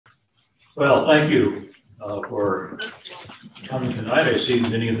Well, thank you for coming tonight. I see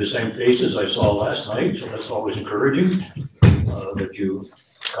many of the same faces I saw last night, so that's always encouraging that you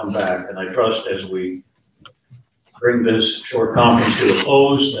come back. And I trust as we bring this short conference to a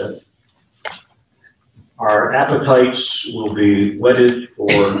close that our appetites will be whetted for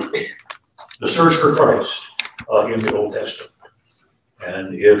the search for Christ in the Old Testament.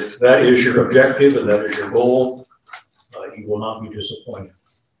 And if that is your objective and that is your goal, you will not be disappointed.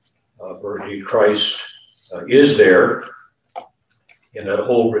 For indeed Christ is there in that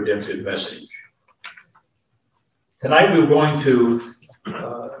whole redemptive message. Tonight we're going to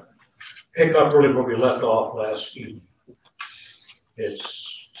pick up really where we left off last evening.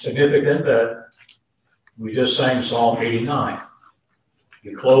 It's significant that we just sang Psalm 89.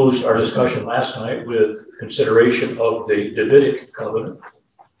 We closed our discussion last night with consideration of the Davidic covenant.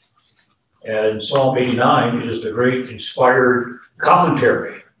 And Psalm 89 is the great inspired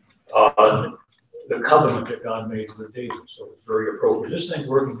commentary on the covenant that God made with David. So it's very appropriate. This thing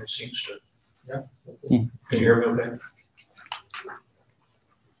working, it seems to. Yeah? Can you hear me okay?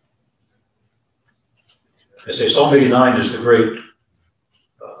 I say Psalm 89 is the great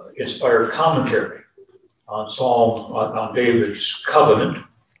inspired commentary on David's covenant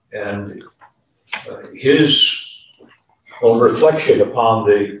and his own reflection upon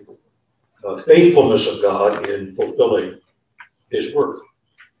the faithfulness of God in fulfilling his word.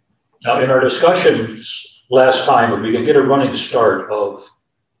 Now, in our discussions last time, if we can get a running start of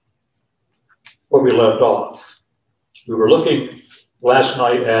where we left off, we were looking last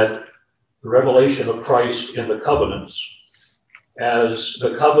night at the revelation of Christ in the covenants, as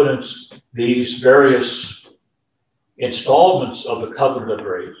the covenants, these various installments of the covenant of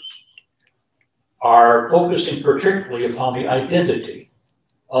grace, are focusing particularly upon the identity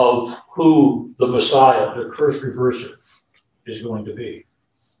of who the Messiah, the curse reverser, is going to be.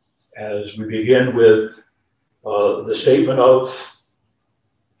 As we begin with the statement of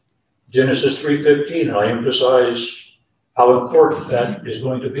Genesis 3:15, and I emphasize how important that is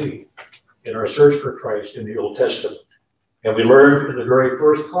going to be in our search for Christ in the Old Testament. And we learned in the very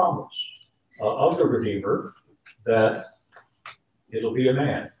first promise of the Redeemer that it'll be a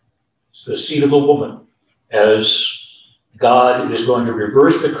man. It's the seed of a woman, as God is going to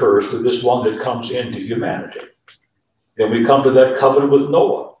reverse the curse with this one that comes into humanity. Then we come to that covenant with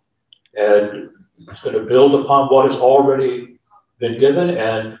Noah. And it's going to build upon what has already been given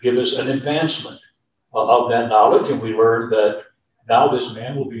and give us an advancement of that knowledge. And we learn that now this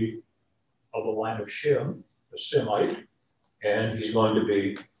man will be of the line of Shem, a Semite, and he's going to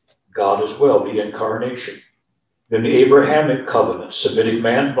be God as well, the incarnation. Then the Abrahamic covenant, Semitic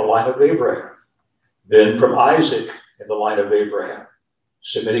man from the line of Abraham. Then from Isaac in the line of Abraham.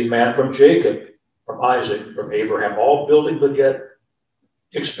 Semitic man from Jacob, from Isaac, from Abraham, all building but yet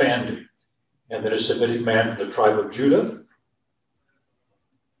expanding. And then a Semitic man from the tribe of Judah,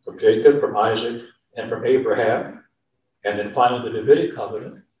 from Jacob, from Isaac, and from Abraham. And then finally the Davidic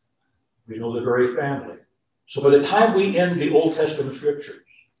covenant. We know the very family. So by the time we end the Old Testament scriptures,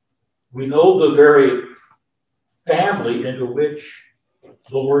 we know the very family into which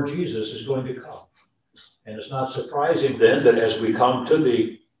the Lord Jesus is going to come. And it's not surprising then that as we come to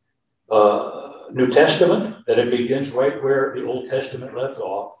the New Testament, that it begins right where the Old Testament left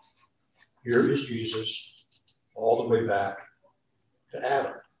off. Here is Jesus all the way back to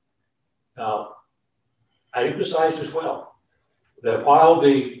Adam. Now, I emphasized as well that while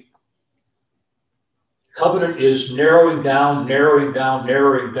the covenant is narrowing down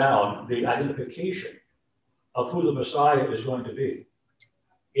the identification of who the Messiah is going to be,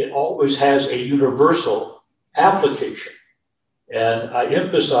 it always has a universal application. And I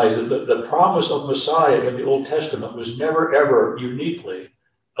emphasize that the promise of Messiah in the Old Testament was never, ever uniquely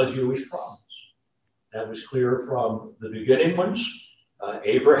a Jewish promise. That was clear from the beginning ones,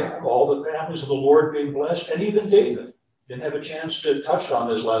 Abraham, all the families of the Lord being blessed, and even David. Didn't have a chance to touch on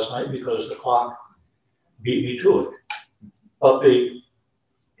this last night because the clock beat me to it. But the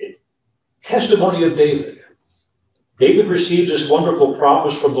testimony of David. David receives this wonderful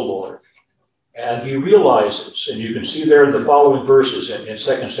promise from the Lord. And he realizes, and you can see there in the following verses in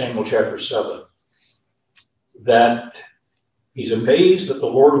 2 Samuel chapter 7, that he's amazed that the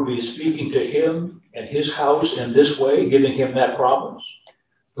Lord will be speaking to him and his house in this way, giving him that promise.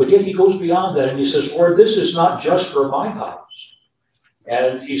 But yet he goes beyond that and he says, Lord, this is not just for my house.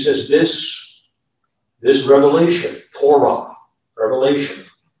 And he says, this revelation, Torah, revelation,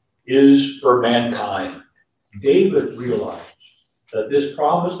 is for mankind. David realized that this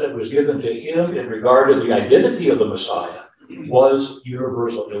promise that was given to him in regard to the identity of the Messiah was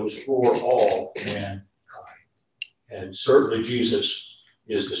universal. It was for all mankind. And certainly Jesus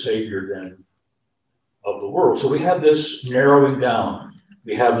is the Savior then of the world. So we have this narrowing down.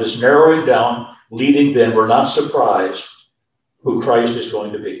 We have this narrowing down leading then, we're not surprised who Christ is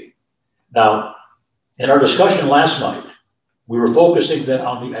going to be. Now, in our discussion last night, we were focusing then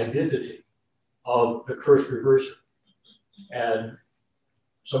on the identity of the cursed reverser. And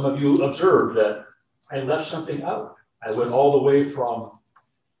some of you observed that I left something out. I went all the way from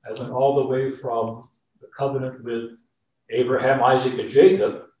the covenant with Abraham, Isaac, and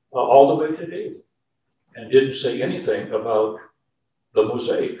Jacob, all the way to David, and didn't say anything about the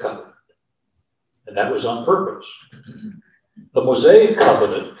Mosaic covenant. And that was on purpose. The Mosaic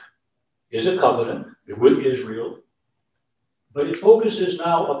covenant is a covenant with Israel, but it focuses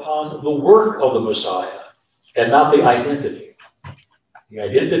now upon the work of the Messiah and not the identity. The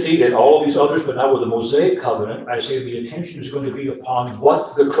identity and all of these others, but now with the Mosaic covenant, I say the attention is going to be upon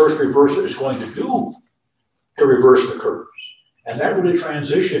what the curse reverser is going to do to reverse the curse. And that really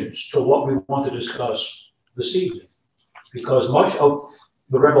transitions to what we want to discuss this evening, because much of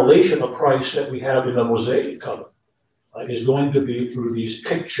the revelation of Christ that we have in the Mosaic covenant is going to be through these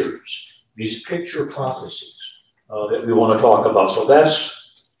pictures, these picture prophecies that we want to talk about. So that's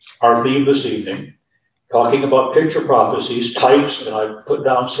our theme this evening, talking about picture prophecies, types, and I put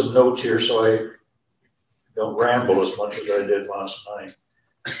down some notes here so I don't ramble as much as I did last night.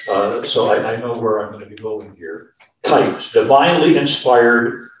 So I know where I'm going to be going here. Types, divinely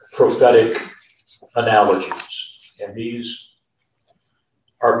inspired prophetic analogies. And these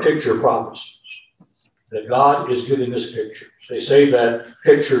are picture prophecies, that God is giving us pictures. They say that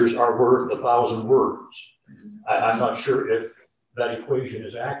pictures are worth 1,000 words. I'm not sure if that equation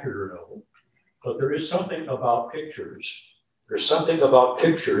is accurate or no, but there is something about pictures. There's something about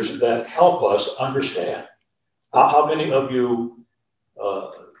pictures that help us understand. How many of you,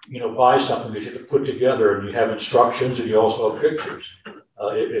 buy something that you can put together and you have instructions and you also have pictures?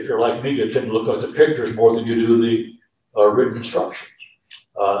 If you're like me, you tend to look at the pictures more than you do the written instructions.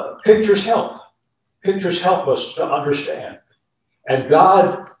 Pictures help. Pictures help us to understand. And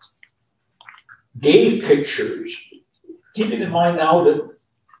God gave pictures, keeping in mind now that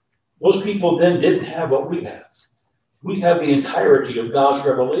most people then didn't have what we have. We have the entirety of God's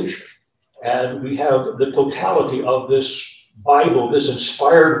revelation, and we have the totality of this Bible, this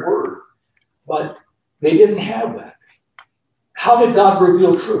inspired word, but they didn't have that. How did God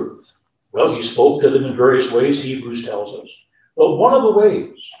reveal truth? Well, he spoke to them in various ways, Hebrews tells us. But one of the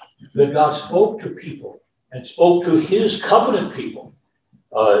ways that God spoke to people and spoke to his covenant people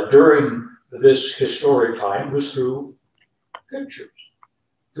during this historic time was through pictures,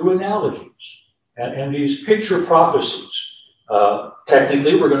 through analogies, and these picture prophecies.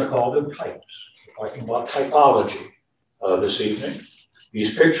 Technically, we're going to call them types. We're talking about typology this evening.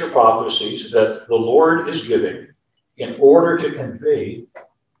 These picture prophecies that the Lord is giving in order to convey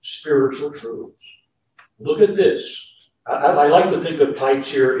spiritual truths. Look at this. I like to think of types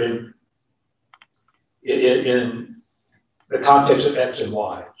here in the context of X and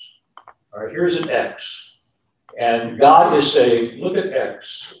Y's. All right, here's an X. And God is saying, look at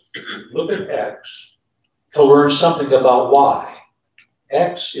X to learn something about Y.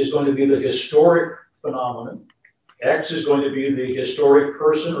 X is going to be the historic phenomenon. X is going to be the historic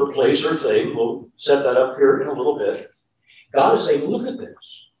person or place or thing. We'll set that up here in a little bit. God is saying, look at this.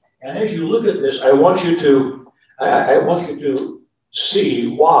 And as you look at this, I want you to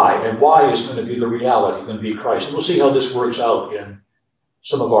see why, and why is going to be the reality, going to be Christ. And we'll see how this works out in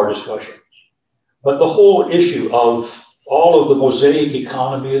some of our discussions. But the whole issue of all of the Mosaic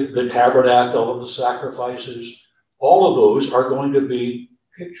economy, the tabernacle, all of the sacrifices, all of those are going to be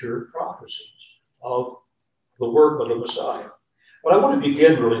picture prophecies of the work of the Messiah. But I want to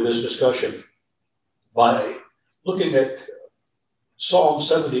begin really this discussion by looking at Psalm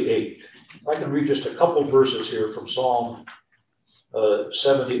 78. If I can read just a couple verses here from Psalm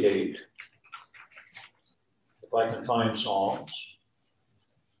 78. If I can find Psalms.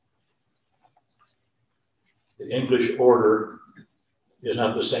 The English order is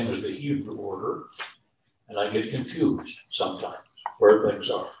not the same as the Hebrew order, and I get confused sometimes where things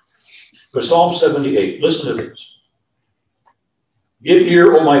are. But Psalm 78, listen to this. Give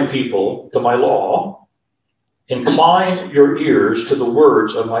ear, O my people, to my law. Incline your ears to the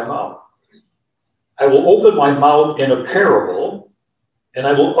words of my mouth. I will open my mouth in a parable, and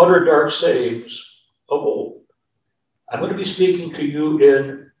I will utter dark sayings of old. I'm going to be speaking to you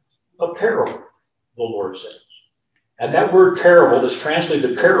in a parable, the Lord says. And that word parable, that's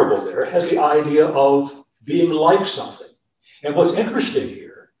translated parable there, has the idea of being like something. And what's interesting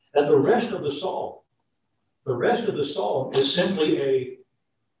here, that the rest of the psalm is simply a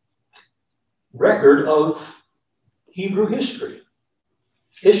record of Hebrew history.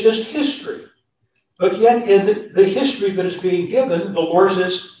 It's just history. But yet in the history that is being given, the Lord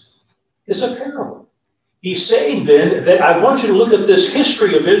says, is a parable. He's saying then that I want you to look at this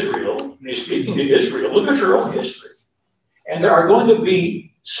history of Israel. And he's speaking to Israel. Look at your own history. And there are going to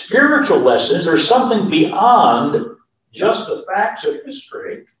be spiritual lessons. There's something beyond just the facts of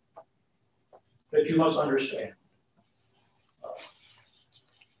history that you must understand.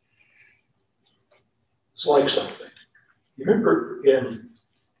 It's like something. You remember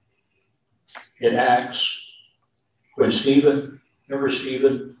in Acts when Stephen,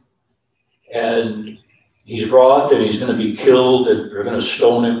 and he's brought and he's going to be killed and they're going to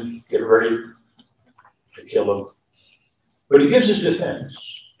stone him, get ready to kill him. But he gives his defense.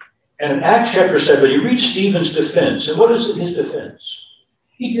 And in Acts chapter 7, you read Stephen's defense. And what is his defense?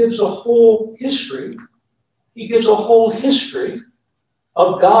 He gives a whole history. He gives a whole history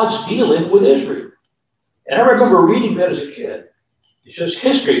of God's dealing with Israel. And I remember reading that as a kid. It's just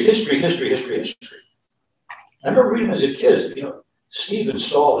history. I remember reading as a kid, Stephen's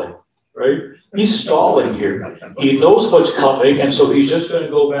stalling, right? He's stalling here. He knows what's coming, and so he's just going to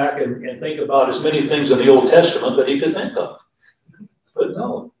go back and think about as many things in the Old Testament that he could think of. But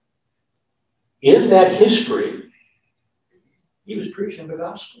no. In that history, he was preaching the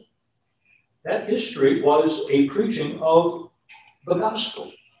gospel. That history was a preaching of the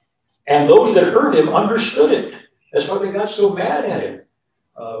gospel. And those that heard him understood it. That's why they got so mad at him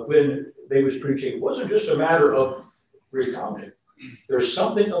when they was preaching. It wasn't just a matter of recounting. There's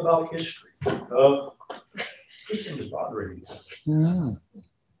something about history. This thing is bothering me. Yeah.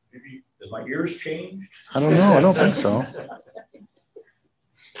 Maybe, has my ears changed? I don't know. I don't think so.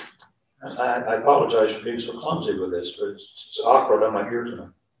 I apologize for being so clumsy with this, but it's awkward on my ears.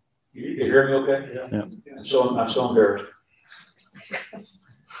 You hear me okay? Yeah. I'm so embarrassed.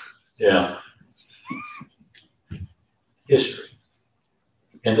 Yeah. History.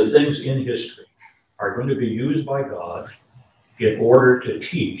 And the things in history are going to be used by God in order to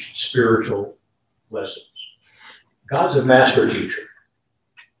teach spiritual lessons. God's a master teacher.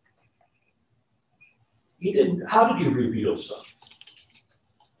 How did he reveal stuff?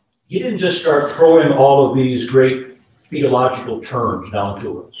 He didn't just start throwing all of these great theological terms down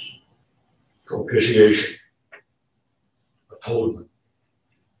to us. Propitiation, atonement,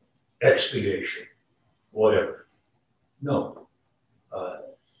 expiation, whatever. No.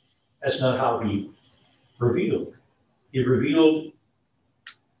 That's not how he revealed. He revealed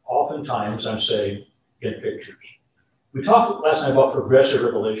oftentimes, I'm saying, in pictures. We talked last night about progressive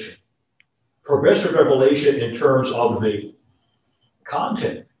revelation. Progressive revelation in terms of the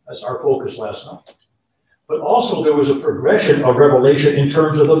content. That's our focus last night. But also there was a progression of revelation in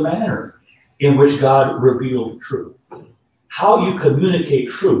terms of the manner in which God revealed truth. How you communicate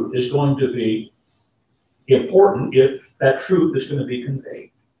truth is going to be important if that truth is going to be conveyed.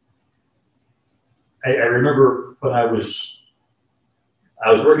 I remember when I was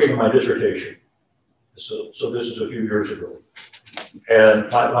working on my dissertation. So this is a few years ago. And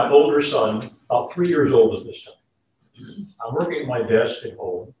my older son, about 3 years old at this time, I'm working at my desk at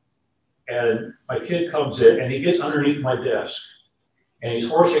home, and my kid comes in and he gets underneath my desk and he's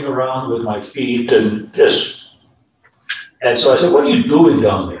horsing around with my feet and this. And so I said, "What are you doing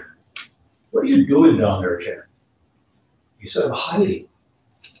down there? What are you doing down there, Chad?" He said, "I'm hiding."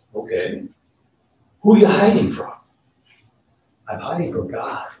 Okay. Who are you hiding from? I'm hiding from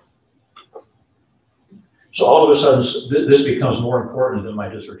God. So all of a sudden, this becomes more important than my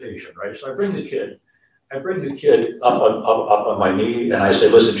dissertation, right? So I bring the kid up on my knee, and I say,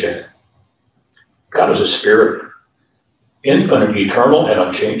 "Listen, Chad, God is a spirit, infinite, eternal, and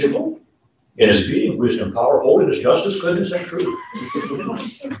unchangeable. In his being, wisdom, power, holiness, justice, goodness, and truth."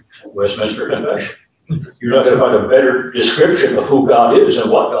 Westminster Confession. You're not going to find a better description of who God is and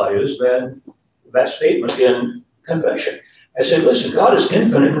what God is than that statement in Confession. I said, "Listen, God is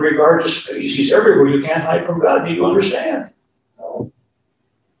infinite in regard to space. He's everywhere. You can't hide from God. Do you understand?" No.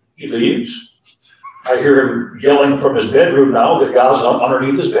 He leaves. I hear him yelling from his bedroom now that God's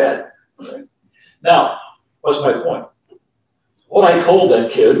underneath his bed. Right? Now, what's my point? What I told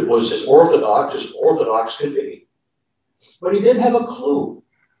that kid was as orthodox could be. But he didn't have a clue.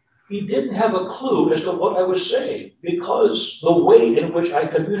 He didn't have a clue as to what I was saying because the way in which I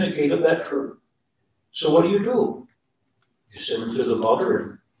communicated that truth. So what do? You send him to the mother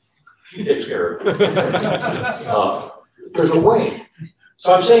and she takes care of it. There's a way.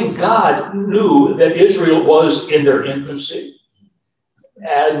 So I'm saying God knew that Israel was in their infancy.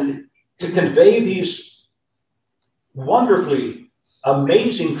 And to convey these wonderfully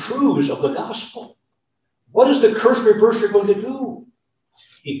amazing truths of the gospel, what is the curse reverser going to do?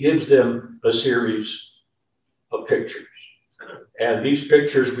 He gives them a series of pictures. And these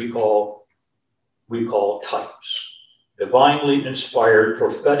pictures we call types, divinely inspired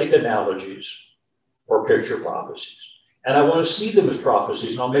prophetic analogies or picture prophecies. And I want to see them as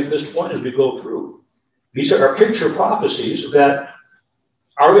prophecies, and I'll make this point as we go through. These are picture prophecies that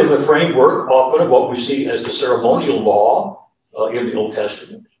are in the framework often of what we see as the ceremonial law in the Old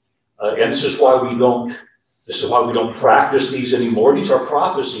Testament. And this is why we don't practice these anymore. These are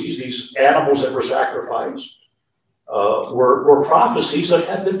prophecies. These animals that were sacrificed were prophecies that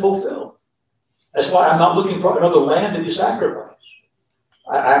had been fulfilled. That's why I'm not looking for another lamb to be sacrificed.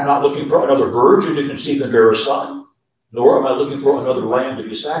 I'm not looking for another virgin to conceive and bear a son, nor am I looking for another lamb to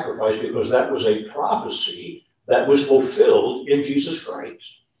be sacrificed, because that was a prophecy that was fulfilled in Jesus Christ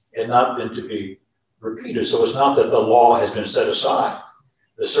and not meant to be repeated. So it's not that the law has been set aside.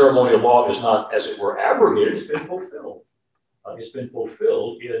 The ceremonial law is not, as it were, abrogated. It's been fulfilled. It's been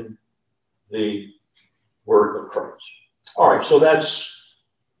fulfilled in the word of Christ. All right, so that's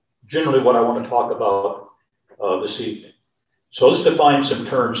generally what I want to talk about this evening. So let's define some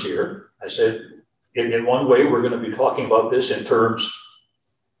terms here. I said in one way we're going to be talking about this in terms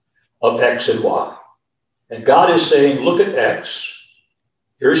of X and Y. And God is saying, look at X.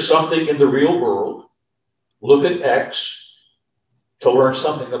 Here's something in the real world. Look at X to learn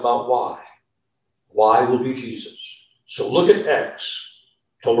something about Y. Y will be Jesus. So look at X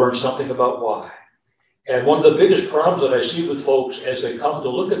to learn something about Y. And one of the biggest problems that I see with folks as they come to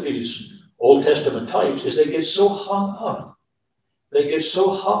look at these Old Testament types is they get so hung up. They get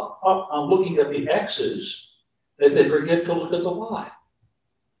so hung up on looking at the X's that they forget to look at the Y.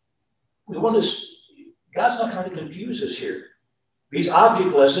 God's not trying to confuse us here. These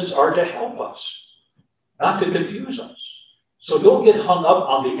object lessons are to help us, not to confuse us. So don't get hung up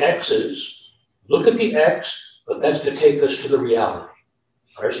on the X's. Look at the X, but that's to take us to the reality.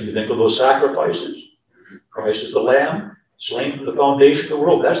 All right, so you think of those sacrifices. Christ is the Lamb, slain from the foundation of the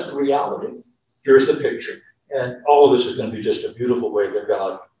world. That's the reality. Here's the picture. And all of this is going to be just a beautiful way that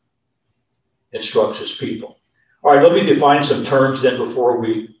God instructs his people. All right, let me define some terms then before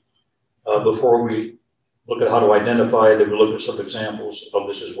we look at how to identify it, and we'll look at some examples of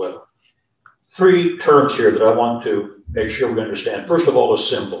this as well. 3 terms here that I want to make sure we understand. First of all, a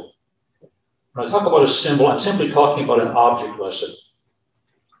symbol. When I talk about a symbol, I'm simply talking about an object lesson.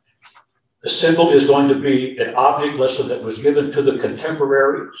 A symbol is going to be an object lesson that was given to the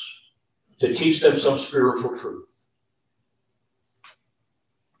contemporaries to teach them some spiritual truth.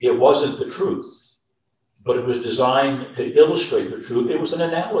 It wasn't the truth, but it was designed to illustrate the truth. It was an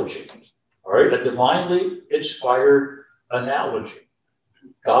analogy, all right, a divinely inspired analogy.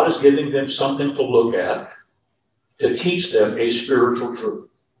 God is giving them something to look at to teach them a spiritual truth.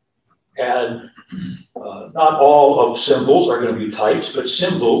 And not all of symbols are going to be types, but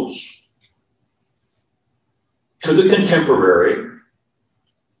symbols to the contemporary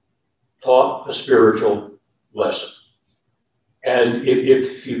taught a spiritual lesson. And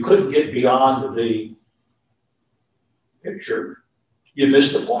if you couldn't get beyond the picture, you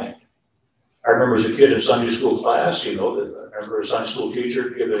missed the point. I remember as a kid in Sunday school class, I remember a Sunday school teacher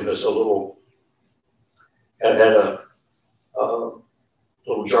giving us had a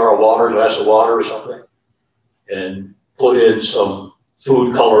little jar of water, glass of water or something, and put in some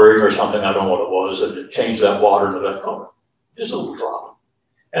food coloring or something, I don't know what it was, and it changed that water into that color. Just a little drop.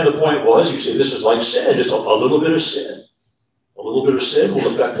 And the point was, you see, this is like sin, just a little bit of sin. A little bit of sin will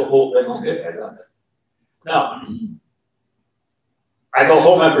affect the whole thing. Okay, I got that. Now, I go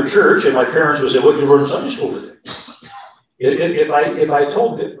home after church, and my parents would say, what did you learn in Sunday school today? If I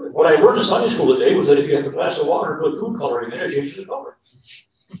told them, what I learned in Sunday school today was that if you have a glass of water and put food coloring in it, it changes the color.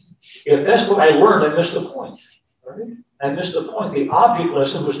 If that's what I learned, I missed the point. Right? I missed the point. The object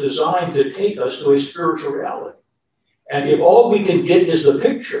lesson was designed to take us to a spiritual reality. And if all we can get is the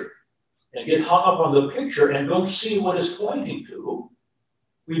picture, and get hung up on the picture and don't see what it's pointing to,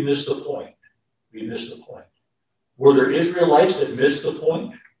 we miss the point. We miss the point. Were there Israelites that missed the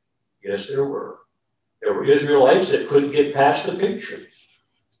point? Yes, there were. There were Israelites that couldn't get past the picture,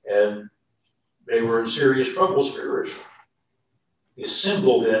 and they were in serious trouble spiritually. The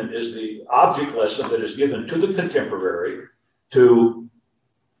symbol then is the object lesson that is given to the contemporary to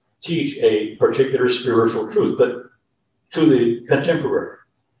teach a particular spiritual truth, but to the contemporary.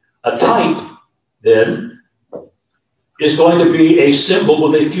 A type, then, is going to be a symbol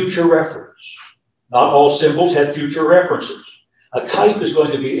with a future reference. Not all symbols have future references. A type is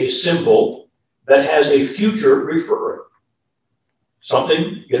going to be a symbol that has a future referent.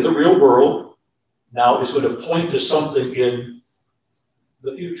 Something in the real world now is going to point to something in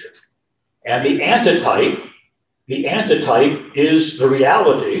the future. And the antitype is the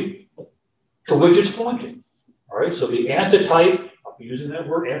reality to which it's pointing. All right, so the antitype, I'll be using that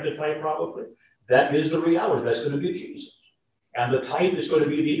word antitype probably, that is the reality. That's going to be Jesus. And the type is going to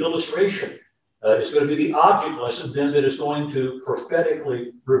be the illustration. It's going to be the object lesson then that is going to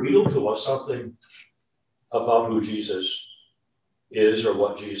prophetically reveal to us something about who Jesus is or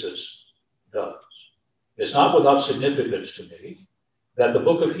what Jesus does. It's not without significance to me that the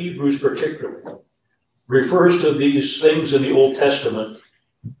book of Hebrews particularly refers to these things in the Old Testament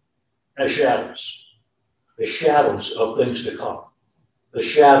as shadows, the shadows of things to come, the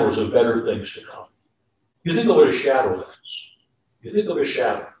shadows of better things to come. You think of what a shadow is. You think of a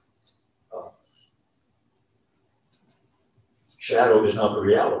shadow. Shadow is not the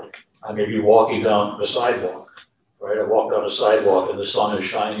reality. I may be walking down a sidewalk, right? I walk down a sidewalk and the sun is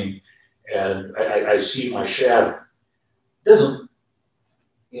shining and I see my shadow. It doesn't,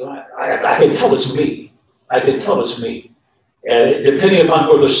 I can tell it's me. I can tell it's me. And depending upon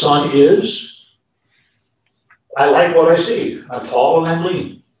where the sun is, I like what I see. I'm tall and I'm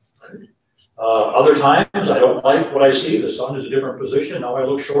lean. Other times, I don't like what I see. The sun is a different position. Now I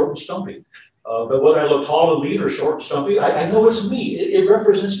look short and stumpy. But whether I look tall and lean or short and stumpy, I know it's me. It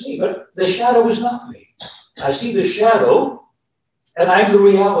represents me. But the shadow is not me. I see the shadow, and I'm the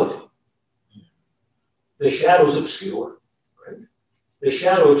reality. The shadow's obscure. Right? The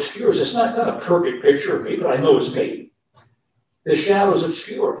shadow obscures. It's not a perfect picture of me, but I know it's me. The shadow's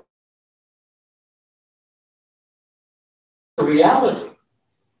obscure. The reality.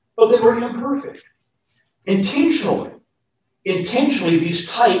 But they were imperfect. Intentionally, these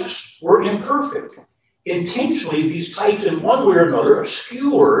types were imperfect. Intentionally, these types in one way or another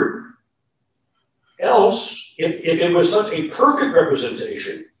obscured. Else, if it was such a perfect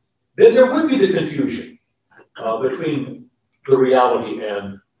representation, then there would be the confusion between the reality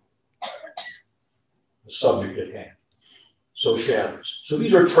and the subject at hand. So shadows. So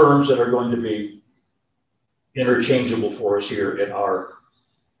these are terms that are going to be interchangeable for us here in our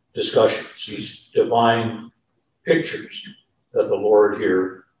discussions, these divine pictures that the Lord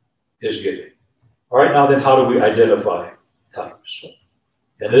here is giving. All right, now then, how do we identify types?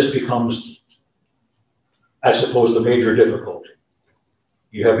 And this becomes, I suppose, the major difficulty.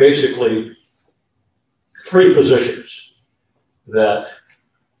 You have basically three positions that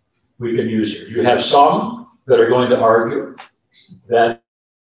we can use here. You have some that are going to argue that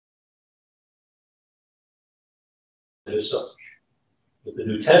it is such. If the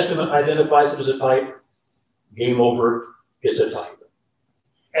New Testament identifies it as a type, game over, it's a type.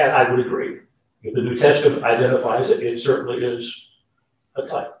 And I would agree. If the New Testament identifies it, it certainly is a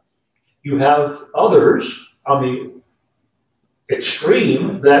type. You have others on the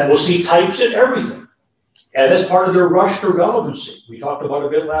extreme that will see types in everything. And as part of their rush to relevancy, we talked about a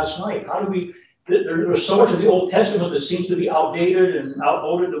bit last night. How do we, there's so much of the Old Testament that seems to be outdated and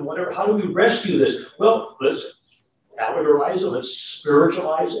outmoded and whatever. How do we rescue this? Well, let's allegorize it, let's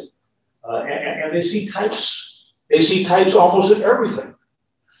spiritualize it. And they see types. They see types almost in everything.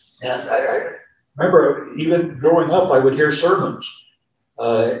 And I remember even growing up, I would hear sermons.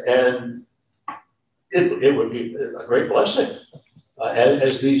 And it would be a great blessing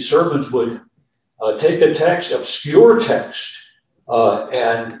as these sermons would take a text, obscure text,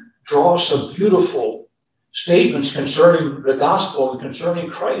 and draw some beautiful statements concerning the gospel and concerning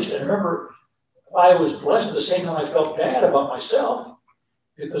Christ. And I remember I was blessed at the same time I felt bad about myself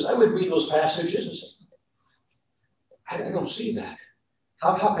because I would read those passages and say, I don't see that.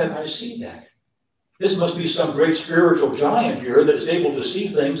 How can I see that? This must be some great spiritual giant here that is able to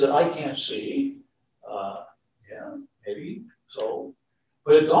see things that I can't see. Yeah, maybe so.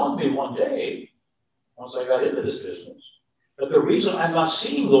 But it dawned me one day, once I got into this business, that the reason I'm not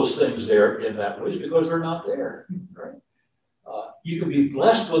seeing those things there in that way is because they're not there. Right? You can be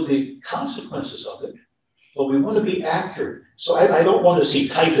blessed with the consequences of it, but we want to be accurate. So I don't want to see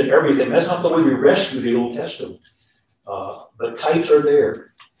types in everything. That's not the way we rescue the Old Testament. But types are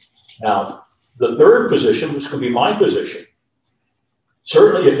there. Now, the third position, which can be my position,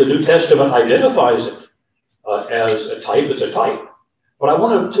 certainly if the New Testament identifies it as a type, it's a type. But I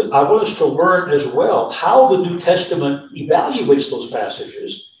want us to learn as well how the New Testament evaluates those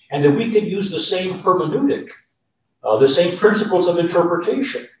passages, and that we can use the same hermeneutic, the same principles of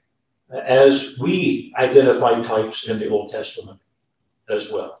interpretation as we identify types in the Old Testament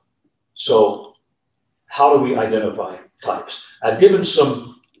as well. So how do we identify types? I've given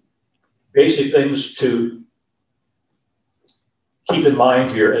some basic things to keep in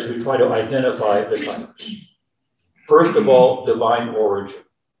mind here as we try to identify the types. First of all, divine origin.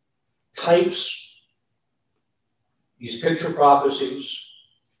 Types, these picture prophecies,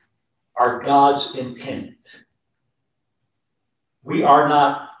 are God's intent. We are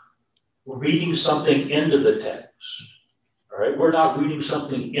not reading something into the text. All right, we're not reading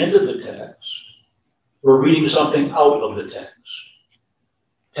something into the text. We're reading something out of the text.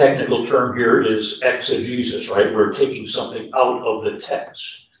 Technical term here is exegesis, right? We're taking something out of the text.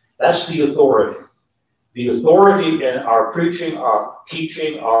 That's the authority. The authority in our preaching, our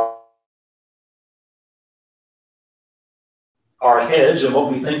teaching, our heads and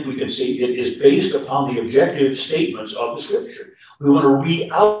what we think we can see, it is based upon the objective statements of the Scripture. We want to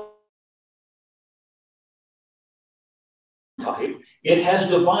read out type. It has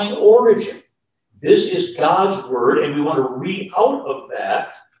divine origin. This is God's word, and we want to read out of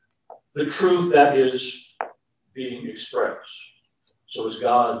that the truth that is being expressed. So it's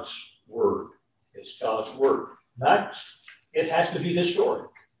God's word. It's God's word. Next, it has to be historic.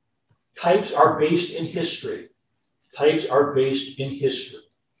 Types are based in history. Types are based in history.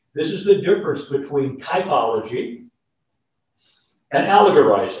 This is the difference between typology and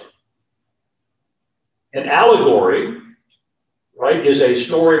allegorizing. An allegory, right, is a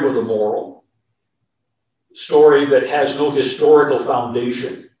story with a moral, story that has no historical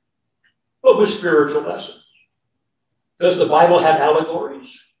foundation, but with spiritual lessons. Does the Bible have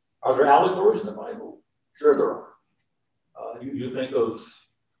allegories? Are there allegories in the Bible? Sure there are. You think of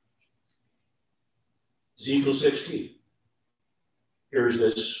Ezekiel 16. Here's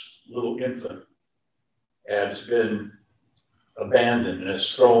this little infant, and it's been abandoned, and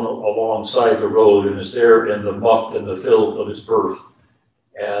it's thrown alongside the road, and is there in the muck and the filth of its birth,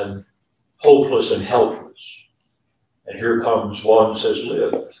 and hopeless and helpless. And here comes one, says,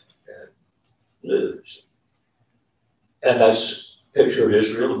 live, and lives. And that's a picture of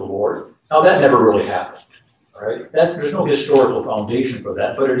Israel and the Lord. Now, that never really happened, right? There's no historical foundation for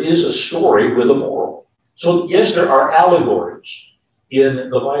that, but it is a story with a moral. So, yes, there are allegories in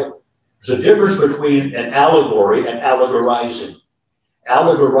the Bible. There's a difference between an allegory and allegorizing.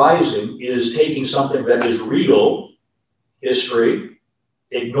 Allegorizing is taking something that is real history,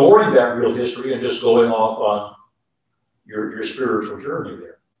 ignoring that real history, and just going off on your spiritual journey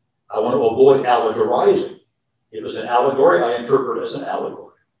there. I want to avoid allegorizing. If it's an allegory, I interpret it as an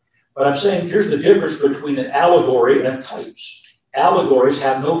allegory. But I'm saying here's the difference between an allegory and types. Allegories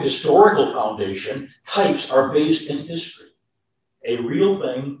have no historical foundation. Types are based in history. A real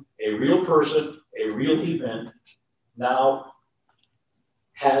thing, a real person, a real event now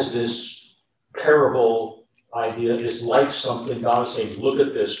has this parable idea. It's like something God is saying, look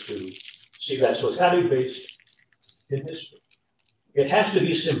at this to see that. So it's got to be based in history. It has to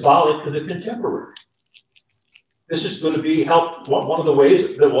be symbolic to the contemporary. This is going to be one of the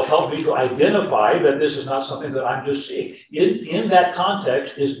ways that will help me to identify that this is not something that I'm just seeing. In that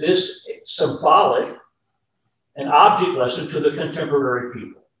context, is this symbolic, an object lesson to the contemporary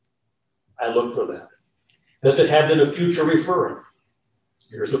people? I look for that. Does it have then a future referring?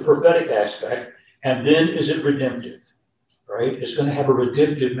 Here's the prophetic aspect. And then is it redemptive? Right? It's going to have a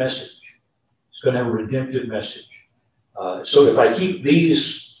redemptive message. It's going to have a redemptive message. So if I keep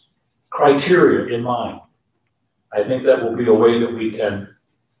these criteria in mind, I think that will be a way that we can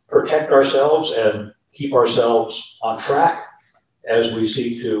protect ourselves and keep ourselves on track as we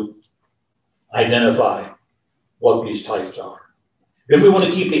seek to identify what these types are. Then we want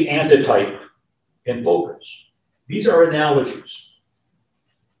to keep the antitype in focus. These are analogies.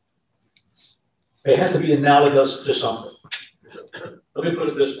 They have to be analogous to something. Let me put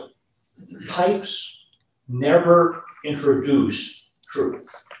it this way. Types never introduce truth.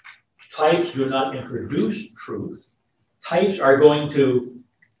 Types do not introduce truth. Types are going to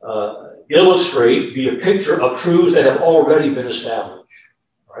illustrate, be a picture of truths that have already been established,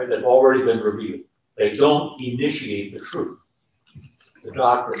 right? That have already been revealed. They don't initiate the truth, the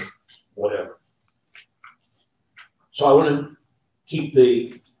doctrine, whatever. So I want to keep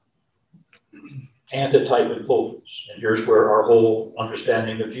the antitype in focus. And here's where our whole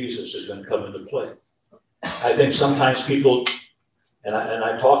understanding of Jesus is going to come into play. I think sometimes people, and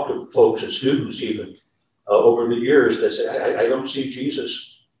I talk to folks and students even over the years that say, I don't see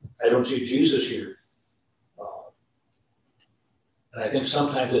Jesus. I don't see Jesus here. And I think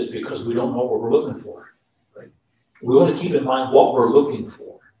sometimes it's because we don't know what we're looking for. Right? We want to keep in mind what we're looking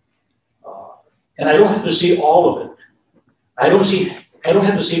for. And I don't have to see all of it. I don't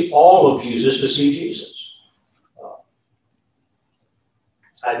have to see all of Jesus to see Jesus.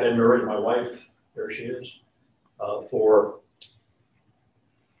 I've been married to my wife, there she is, for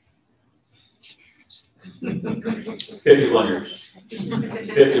 51 years.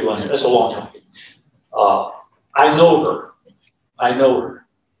 51 years, that's a long time. I know her. I know her.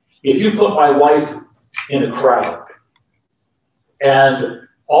 If you put my wife in a crowd and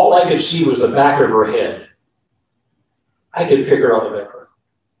all I could see was the back of her head, I could pick her out of that crowd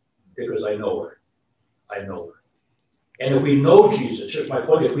because I know her. I know her. And if we know Jesus, here's my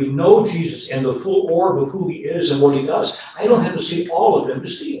point, if we know Jesus and the full orb of who he is and what he does, I don't have to see all of him to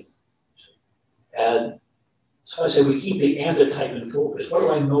see him. And so I say we keep the antitype in focus. What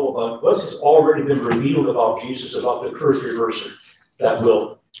do I know about what has already been revealed about Jesus, about the curse reverser, that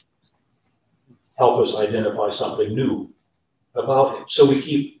will help us identify something new about him? So we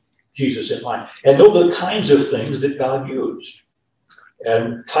keep Jesus in mind and know the kinds of things that God used.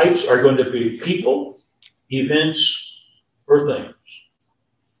 And types are going to be people, events, or things.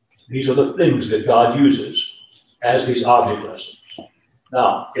 These are the things that God uses as these object lessons.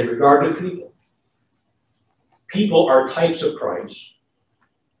 Now, in regard to people, people are types of Christ.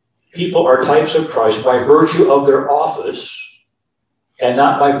 People are types of Christ by virtue of their office and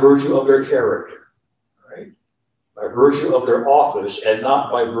not by virtue of their character. Right? By virtue of their office and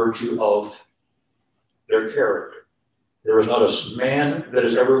not by virtue of their character. There is not a man that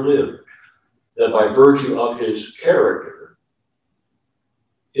has ever lived that by virtue of his character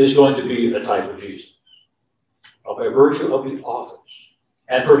is going to be a type of Jesus. But by virtue of the office,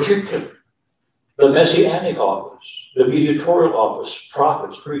 and particularly the messianic office, the mediatorial office,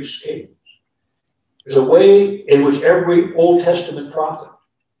 prophets, priests, kings. There's a way in which every Old Testament prophet,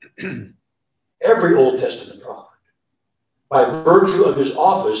 every Old Testament prophet, by virtue of his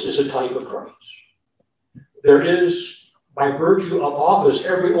office is a type of Christ. There is, by virtue of office,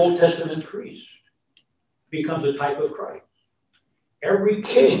 every Old Testament priest becomes a type of Christ. Every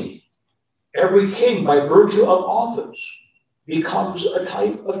king by virtue of office becomes a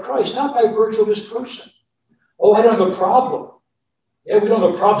type of Christ, not by virtue of his person. Oh, I don't have a problem. Yeah, we don't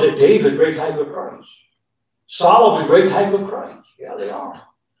have a problem that David, great type of Christ. Solomon, great type of Christ. Yeah, they are,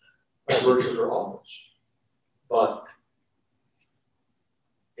 by virtue of their office. But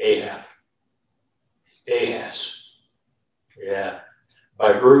Ahaz, yeah,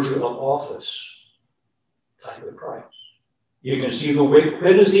 by virtue of office, type of Christ. You can see the way,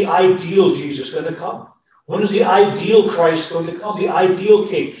 when is the ideal Jesus going to come? When is the ideal Christ going to come? The ideal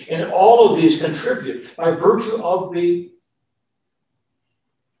king. And all of these contribute by virtue of the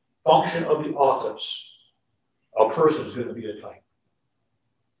function of the office. A person is going to be a type.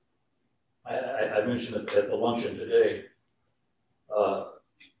 I mentioned it at the luncheon today.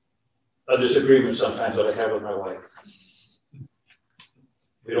 A disagreement sometimes that I have with my wife.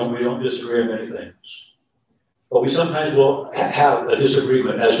 We don't disagree on many things. But we sometimes will have a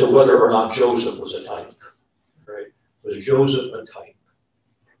disagreement as to whether or not Joseph was a type. Right? Was Joseph a type?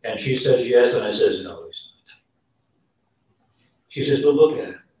 And she says yes, and I says no, he's not a type. She says, but look at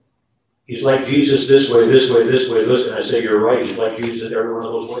him. He's like Jesus this way, this way, this way, this way. And I say, you're right, he's like Jesus in every one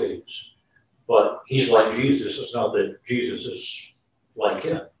of those ways. But he's like Jesus. It's not that Jesus is like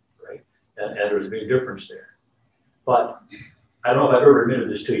him, right? And there's a big difference there. But I don't know if I've ever admitted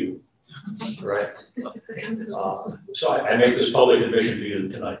this to you. Right? So I make this public admission to you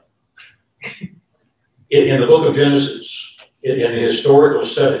tonight. In the book of Genesis, in the historical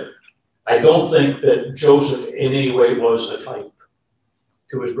setting, I don't think that Joseph in any way was a type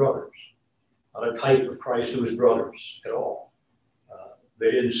to his brothers, not a type of Christ to his brothers at all.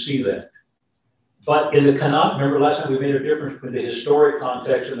 They didn't see that. But in the remember last time we made a difference between the historic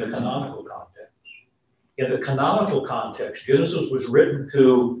context and the canonical context. In the canonical context, Genesis was written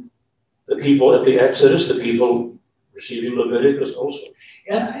to the people at the Exodus, the people receiving Leviticus also.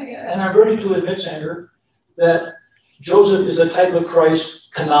 And I'm ready to admit, Sandra, that Joseph is the type of Christ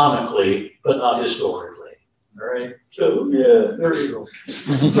canonically, but not historically. All right? So, yeah, there you go.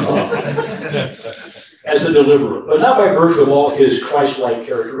 As a deliverer, but not by virtue of all his Christ-like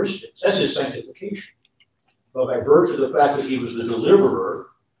characteristics. That's his sanctification. But by virtue of the fact that he was the deliverer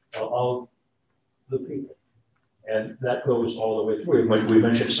of the people. And that goes all the way through. We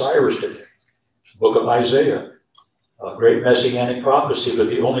mentioned Cyrus today, book of Isaiah, a great messianic prophecy, but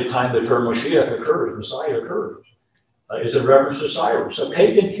the only time the term Moshiach occurs, Messiah occurs, is in reference to Cyrus, a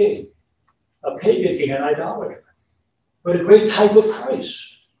pagan king and idolater, but a great type of Christ,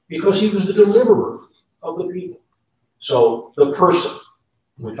 because he was the deliverer of the people. So the person,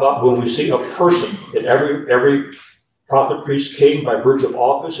 when we see a person, that every prophet, priest, king, by virtue of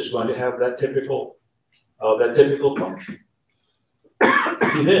office, is going to have that typical function.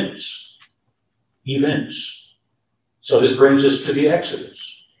 Events. So this brings us to the Exodus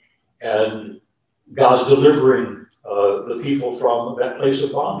and God's delivering the people from that place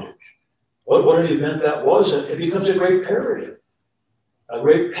of bondage. What an event that was. It becomes a great paradigm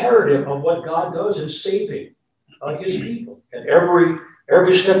of what God does in saving his people. And every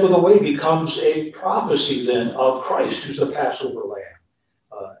step of the way becomes a prophecy then of Christ, who's the Passover lamb.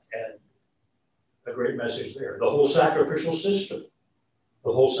 And a great message there. The whole sacrificial system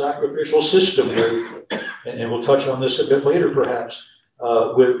and we'll touch on this a bit later perhaps,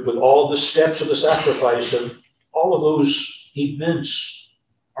 with all the steps of the sacrifice, and all of those events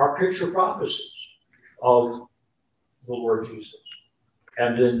are picture prophecies of the Lord Jesus.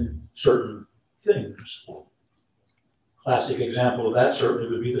 And then certain things. Classic example of that certainly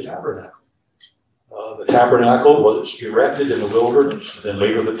would be the tabernacle. The tabernacle was erected in the wilderness, then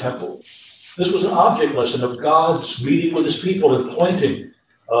later the temple. This was an object lesson of God's meeting with his people and pointing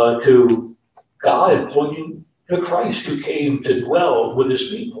to God and pointing to Christ, who came to dwell with his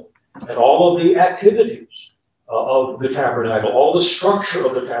people. And all of the activities of the tabernacle, all the structure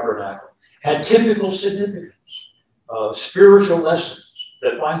of the tabernacle had typical significance, spiritual lessons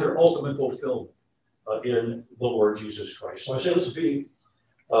that find their ultimate fulfillment in the Lord Jesus Christ. So I say let's be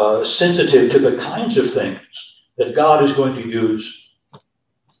sensitive to the kinds of things that God is going to use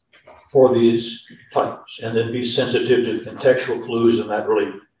for these types, and then be sensitive to the contextual clues, and that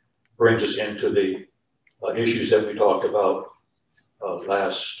really brings us into the issues that we talked about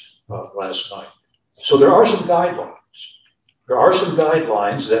last night. So there are some guidelines. There are some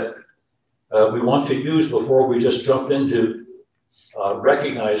guidelines that we want to use before we just jump into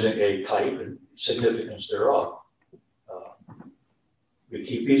recognizing a type and significance thereof. We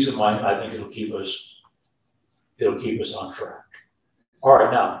keep these in mind. I think it'll keep us on track. All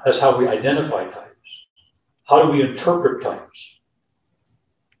right, now that's how we identify types. How do we interpret types?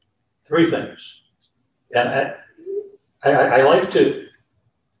 Three things, and I like to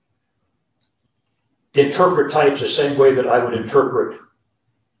interpret types the same way that I would interpret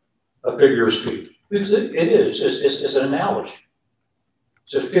a figure of speech, because it's an analogy.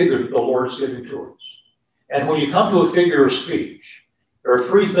 It's a figure that the Lord's giving to us. And when you come to a figure of speech, there are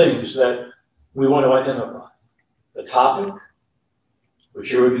three things that we want to identify. The topic, which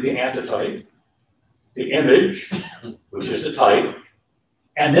here would be the antitype, the image, which is the type,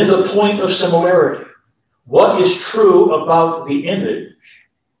 and then the point of similarity. What is true about the image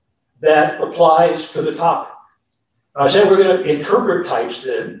that applies to the topic? I said we're going to interpret types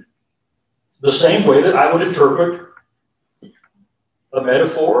then the same way that I would interpret a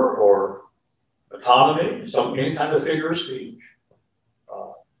metaphor or economy, any kind of figure of speech.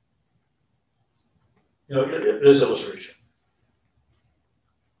 This illustration.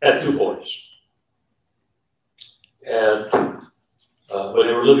 I had two boys. And when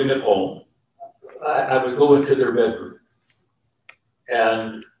they were living at home, I would go into their bedroom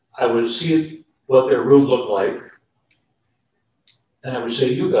and I would see what their room looked like. And I would say,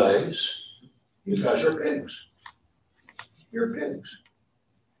 you guys are pigs. You're pigs.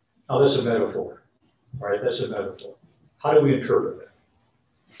 Now that's a metaphor, right? That's a metaphor. How do we interpret that?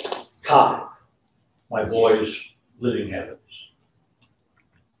 Topic, my boys' living habits.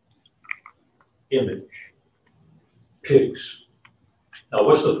 Image, pigs. Now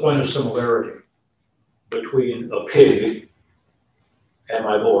what's the point of similarity between a pig and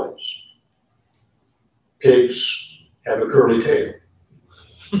my boys? Pigs have a curly tail.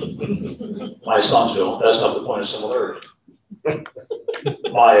 My sons don't. That's not the point of similarity.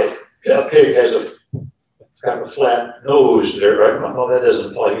 My pig has a kind of a flat nose there, right? No, that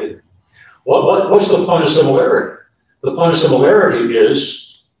doesn't apply either. What's the point of similarity? The point of similarity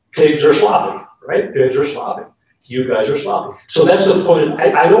is pigs are sloppy, right? Pigs are sloppy. You guys are sloppy. So that's the point.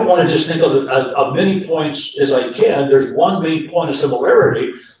 I don't want to just think of as many points as I can. There's one main point of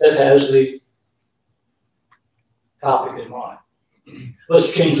similarity that has the topic in mind.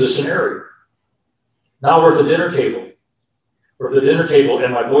 Let's change the scenario. Now we're at the dinner table. We're at the dinner table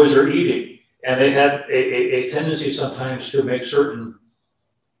and my boys are eating, and they had a tendency sometimes to make certain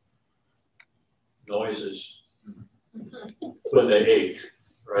noises when they ate,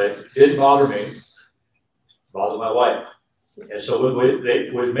 right? It didn't bother me, bothered my wife. And so when they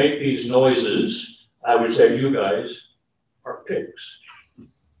would make these noises, I would say, you guys are pigs.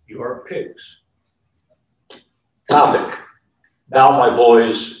 You are pigs. Topic. Now my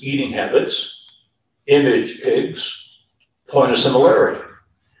boys' eating habits, image pigs, point of similarity.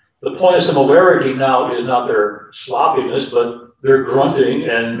 The point of similarity now is not their sloppiness, but their grunting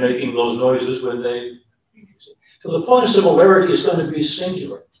and making those noises when they eat. So the point of similarity is going to be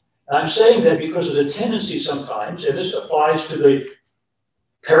singular. And I'm saying that because there's a tendency sometimes, and this applies to the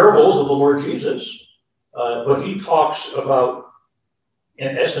parables of the Lord Jesus, when he talks about,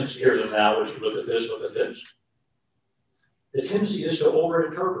 in essence, here's an analogy, look at this, look at this. The tendency is to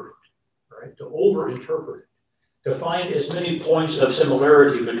overinterpret it, right? To overinterpret it. To find as many points of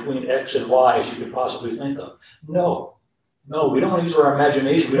similarity between X and Y as you could possibly think of. No, we don't want to use our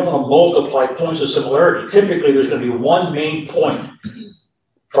imagination. We don't want to multiply points of similarity. Typically, there's going to be one main point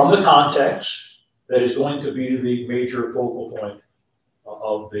from the context that is going to be the major focal point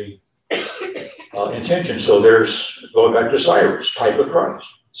of the intention. So there's, going back to Cyrus, type of Christ.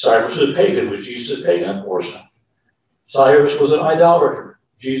 Cyrus was a pagan. Was Jesus a pagan? Of course not. Cyrus was an idolater.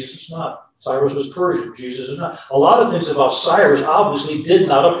 Jesus is not. Cyrus was Persian. Jesus is not. A lot of things about Cyrus obviously did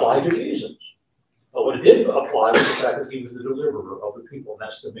not apply to Jesus. But what it did apply was the fact that he was the deliverer of the people.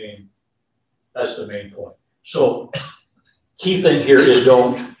 That's the main point. So key thing here is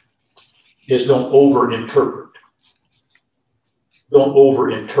don't over-interpret. Don't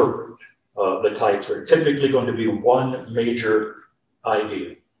over-interpret the types. They're typically going to be one major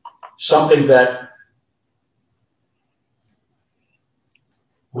idea. Something that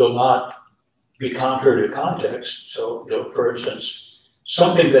will not be contrary to context. So, for instance,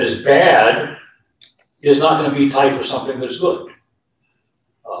 something that is bad is not going to be type of something that's good.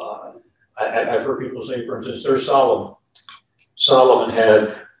 I've heard people say, for instance, there's Solomon. Solomon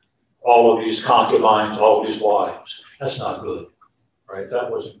had all of these concubines, all of these wives. That's not good, right? That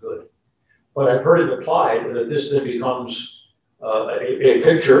wasn't good. But I've heard it applied that this then becomes a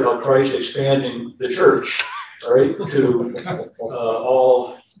picture of Christ expanding the church, right? To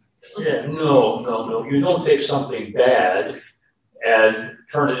all. Yeah, no. You don't take something bad and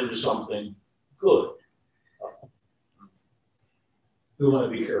turn it into something good. We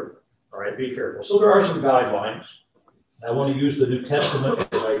want to be careful. All right, be careful. So there are some guidelines. I want to use the New Testament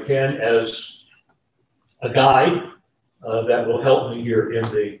as I can as a guide that will help me here in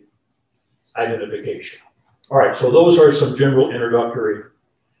the identification. All right, so those are some general introductory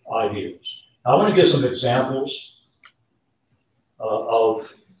ideas. Now, I want to give some examples of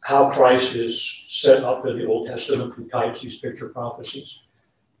how Christ is set up in the Old Testament through types, these picture prophecies.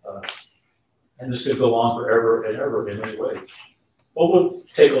 And this could go on forever and ever in many ways. Well, we'll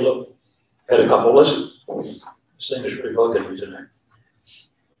take a look at a couple. This thing is really bugging me tonight.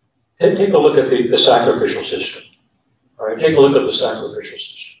 Take a look at the sacrificial system. All right, take a look at the sacrificial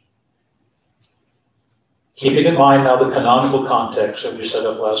system. Keeping in mind now the canonical context that we set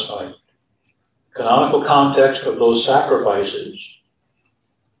up last night. Canonical context of those sacrifices,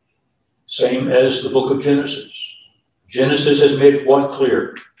 same as the book of Genesis. Genesis has made what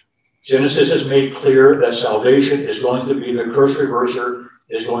clear? Genesis has made clear that salvation is going to be, the curse reverser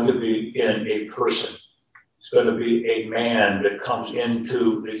is going to be in a person. It's going to be a man that comes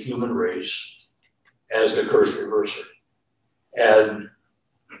into the human race as the curse reverser. And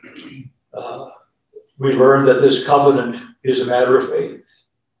we learned that this covenant is a matter of faith.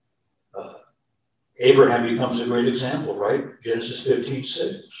 Abraham becomes a great example, right? Genesis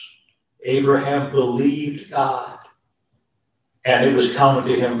 15:6. Abraham believed God, and it was counted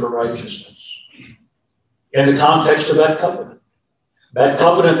to him for righteousness. In the context of that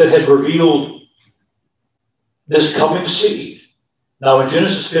covenant that has revealed this coming seed. Now in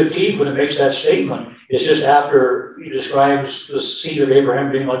Genesis 15, when it makes that statement, it's just after he describes the seed of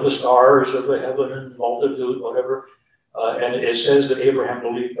Abraham being like the stars of the heaven and multitude, whatever, and it says that Abraham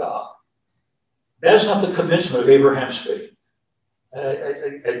believed God. That's not the commencement of Abraham's faith.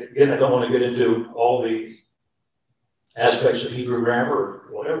 Again, I don't want to get into all the aspects of Hebrew grammar or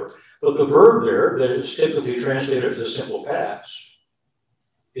whatever, but the verb there that is typically translated as a simple past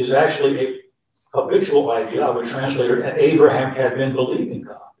is actually a habitual idea. I would translate it, and Abraham had been believing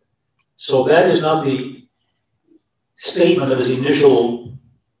God. So that is not the statement of his initial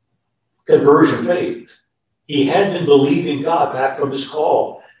conversion faith. He had been believing God back from his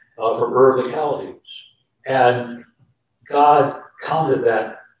call from Ur of the Chaldees. And God counted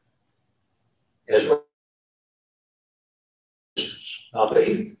that as not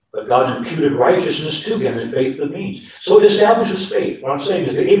faith, but God imputed righteousness to him, and faith the means. So it establishes faith. What I'm saying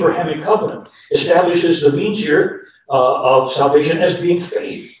is the Abrahamic covenant establishes the means here of salvation as being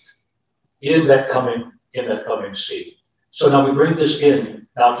faith in that coming seed. So now we bring this in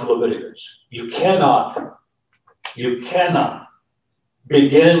now to Leviticus. You cannot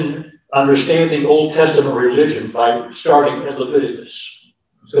begin understanding Old Testament religion by starting at Leviticus.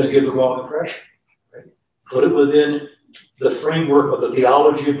 It's going to give the wrong impression. Right? Put it within the framework of the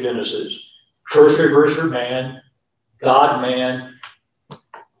theology of Genesis. Curse reverser man, God man,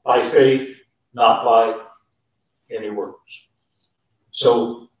 by faith, not by any works.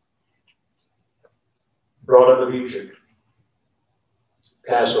 So, brought up of Egypt.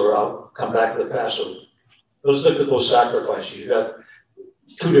 Passover, I'll come back to the Passover. Let's look at those sacrifices. You've got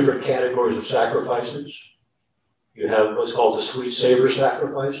two different categories of sacrifices. You have what's called the sweet savor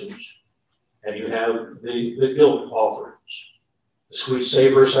sacrifices, and you have the guilt offerings. The sweet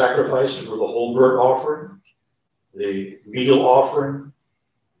savor sacrifices were the whole burnt offering, the meal offering,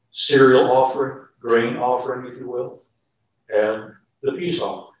 cereal offering, grain offering, if you will, and the peace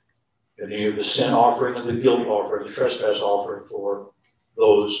offering. And then you have the sin offering and the guilt offering, the trespass offering for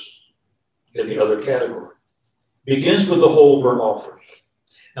those in the other category. Begins with the whole burnt offering.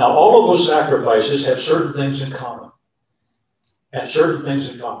 Now, all of those sacrifices have certain things in common. And certain things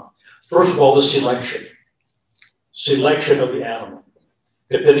in common. First of all, the selection. Selection of the animal.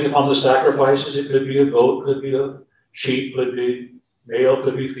 Depending upon the sacrifices, it could be a goat, could be a sheep, could be male,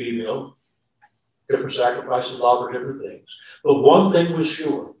 could be female. Different sacrifices allow for different things. But one thing was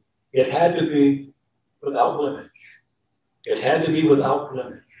sure. It had to be without blemish. It had to be without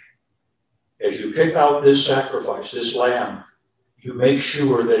blemish. As you pick out this sacrifice, this lamb, you make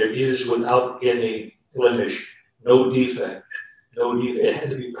sure that it is without any blemish, no defect, no defect. It had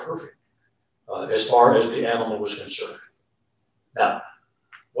to be perfect as far as the animal was concerned. Now,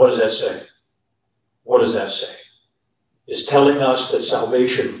 what does that say? What does that say? It's telling us that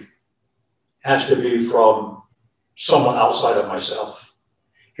salvation has to be from someone outside of myself.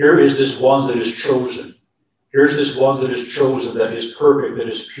 Here is this one that is chosen. Here's this one that is chosen, that is perfect, that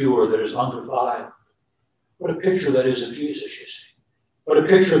is pure, that is undefiled. What a picture that is of Jesus, you see. What a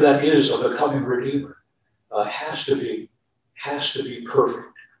picture that is of the coming Redeemer. Has to be perfect.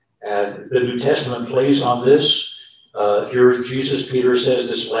 And the New Testament plays on this. Here's Jesus, Peter says,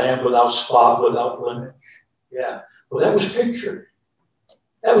 this lamb without spot, without blemish. Yeah, well, that was pictured.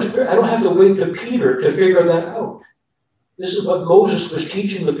 I don't have to wait to Peter to figure that out. This is what Moses was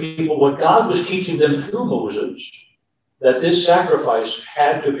teaching the people, what God was teaching them through Moses, that this sacrifice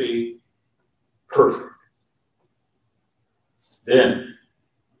had to be perfect. Then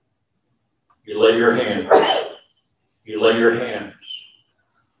you lay your hands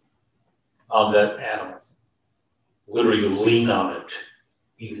on that animal. Literally, you lean on it.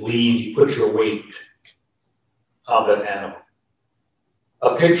 You put your weight on that animal.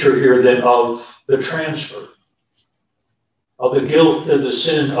 A picture here then of the transfer of the guilt and the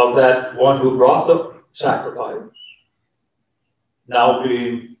sin of that one who brought the sacrifice, now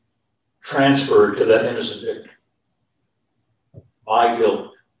being transferred to that innocent victim. My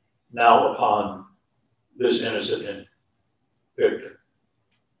guilt now upon this innocent victim.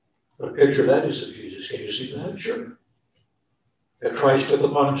 What a picture that is of Jesus. Can you see that? Sure. That Christ took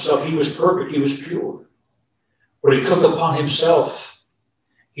upon himself. He was perfect. He was pure. But he took upon himself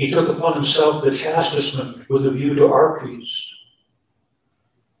the chastisement with a view to our peace.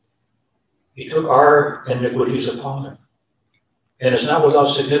 He took our iniquities upon him. And it's not without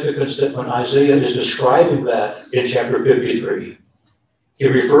significance that when Isaiah is describing that in chapter 53, he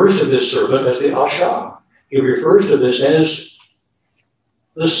refers to this servant as the Asham. He refers to this as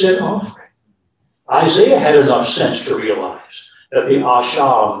the sin offering. Isaiah had enough sense to realize that the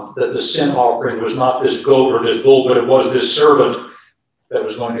Asham, that the sin offering was not this goat or this bull, but it was this servant that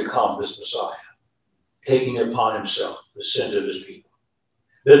was going to come, this Messiah, taking upon himself the sins of his people.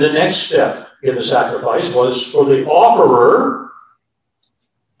 Then the next step in the sacrifice was for the offerer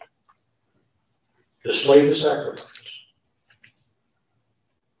to slay the sacrifice.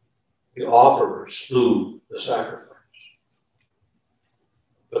 The offerer slew the sacrifice.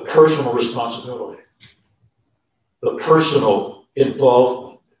 The personal responsibility, the personal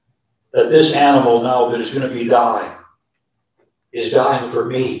involvement, that this animal now that is going to be dying is dying for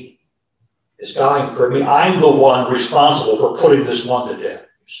me. It's dying for me. I'm the one responsible for putting this one to death.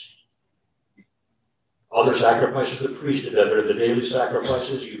 Other sacrifices the priest did that, but in the daily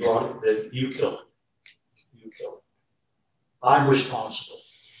sacrifices you brought it, then you kill it. You kill it. I'm responsible.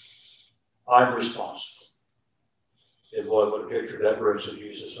 I'm responsible. And boy, what a picture that brings of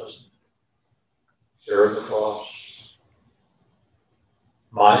Jesus, doesn't it? There on the cross.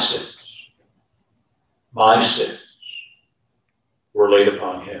 My sins were laid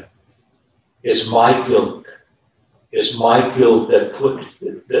upon him. It's my guilt. It's my guilt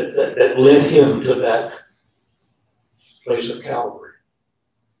that led him to that place of Calvary.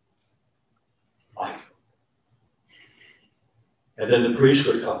 My guilt. And then the priest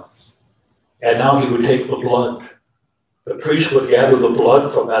would come. And now he would take the blood. The priest would gather the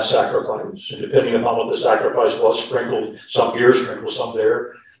blood from that sacrifice. And depending upon what the sacrifice was, sprinkled some here, sprinkled some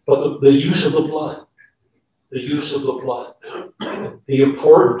there. But the use of the blood. The use of the blood. The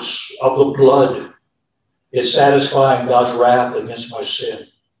importance of the blood is satisfying God's wrath against my sin.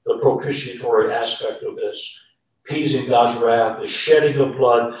 The propitiatory aspect of this. Appeasing God's wrath, the shedding of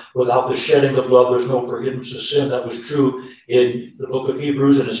blood. Without the shedding of blood, there's no forgiveness of sin. That was true in the book of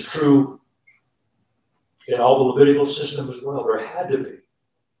Hebrews, and it's true in all the Levitical system as well. There had to be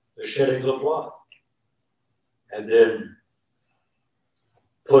the shedding of blood. And then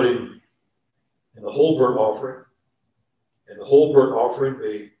putting in the whole burnt offering. In the whole burnt offering,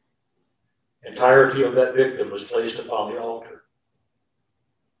 the entirety of that victim was placed upon the altar.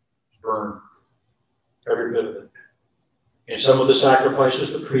 Burned. Every bit of it. In some of the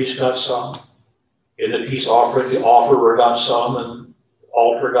sacrifices, the priest got some. In the peace offering, the offerer got some, and the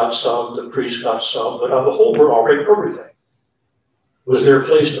altar got some, the priest got some. But on the whole burnt offering, everything was there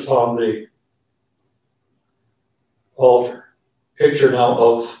placed upon the altar. Picture now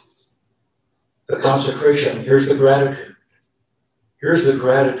of the consecration. Here's the gratitude. Here's the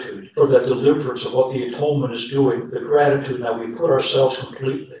gratitude for that deliverance of what the atonement is doing. The gratitude now we put ourselves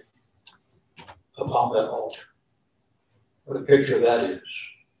completely upon that altar. What a picture that is.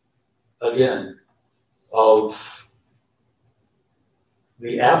 Again, of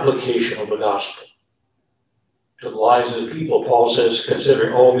the application of the gospel to the lives of the people. Paul says,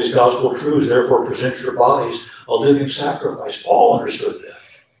 considering all these gospel truths, therefore present your bodies a living sacrifice. Paul understood that.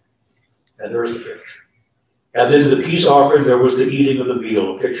 And there's the picture. And then the peace offering, there was the eating of the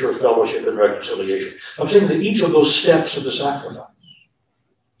meal, a picture of fellowship and reconciliation. I'm saying that each of those steps of the sacrifice,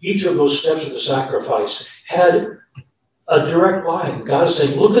 each of those steps of the sacrifice had a direct line. God is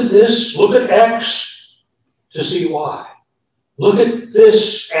saying, look at this, look at X to see Y. Look at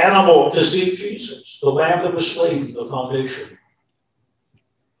this animal to see Jesus, the lamb that was slain, the foundation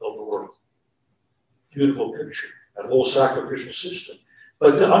of the world. Beautiful picture, that whole sacrificial system.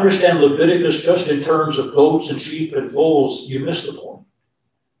 But to understand Leviticus just in terms of goats and sheep and bulls, you miss the point.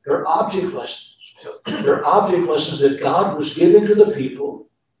 They're object lessons. They're object lessons that God was giving to the people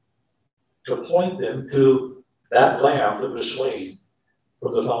to point them to that lamb that was slain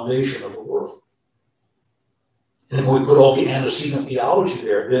for the foundation of the world. And when we put all the antecedent theology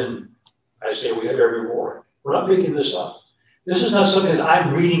there, then I say we have every war. We're not making this up. This is not something that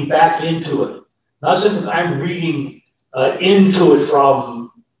I'm reading back into it. Not something that I'm reading into it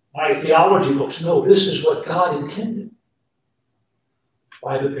from my theology books. No, this is what God intended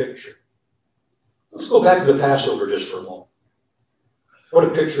by the picture. Let's go back to the Passover just for a moment. What a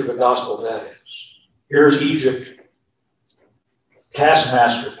picture of the gospel that is. Here's Egypt,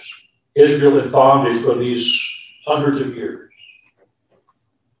 taskmasters, Israel in bondage for these hundreds of years.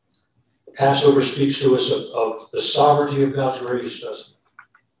 The Passover speaks to us of the sovereignty of God's grace, doesn't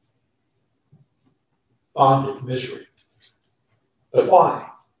it? Bondage, misery. But why?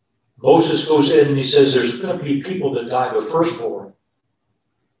 Moses goes in and he says there's going to be people that die, the firstborn.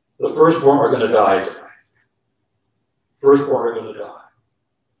 The firstborn are going to die tonight. Firstborn are going to die.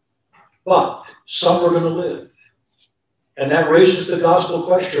 But some are going to live. And that raises the gospel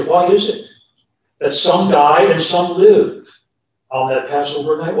question. Why is it that some die and some live on that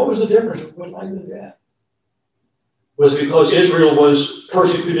Passover night? What was the difference between life and death? Was it because Israel was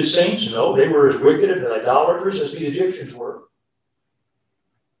persecuted saints? No, they were as wicked and idolaters as the Egyptians were.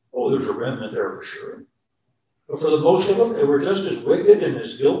 Oh, there's a remnant there for sure. But for the most of them, they were just as wicked and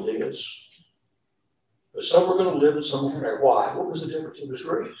as guilty as some were going to live and some were going to die. Why? What was the difference? It was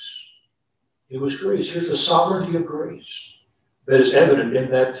grace. It was grace. Here's the sovereignty of grace that is evident in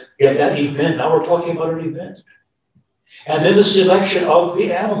that event. Now we're talking about an event. And then the selection of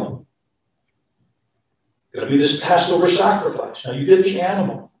the animal. Going to be this Passover sacrifice. Now you get the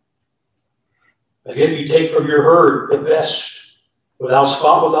animal. Again, you take from your herd the best, without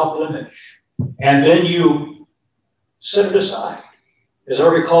spot, without blemish. And then you set it aside. As I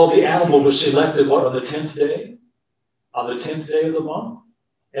recall, the animal was selected, on the 10th day? On the 10th day of the month.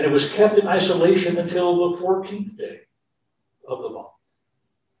 And it was kept in isolation until the 14th day of the month,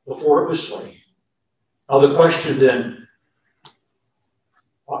 before it was slain. Now the question then,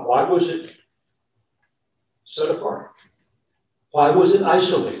 why was it set apart? Why was it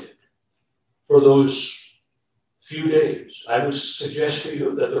isolated for those few days? I would suggest to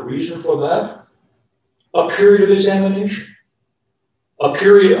you that the reason for that, a period of examination, a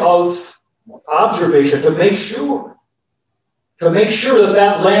period of observation to make sure that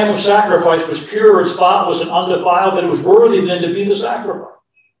that lamb of sacrifice was pure and spotless and undefiled, that it was worthy then to be the sacrifice.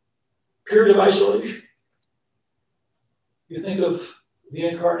 Period of isolation. You think of the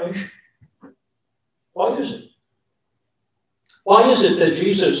incarnation. Why is it? Why is it that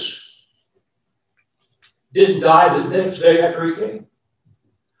Jesus didn't die the next day after he came?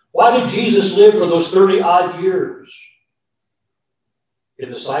 Why did Jesus live for those 30-odd years? In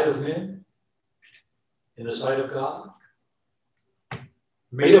the sight of men? In the sight of God?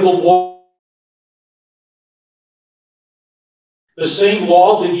 Made of a law. The same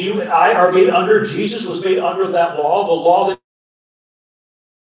law that you and I are made under, Jesus was made under that law, the law that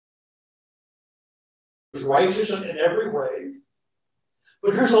was righteous in every way.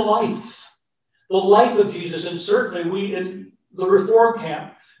 But here's a life. The life of Jesus, and certainly we in the Reform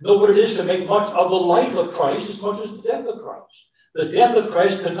camp know what it is to make much of the life of Christ as much as the death of Christ. The death of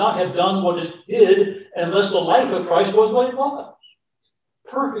Christ could not have done what it did unless the life of Christ was what it was.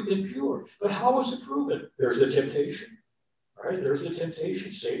 Perfect and pure. But how was it proven? There's the temptation. All right, there's the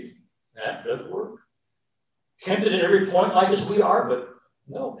temptation, Satan. That doesn't work. Tempted at every point like as we are, but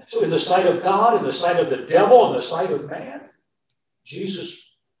no. So in the sight of God, in the sight of the devil, in the sight of man, Jesus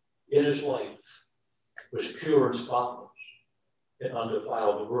in his life was pure and spotless and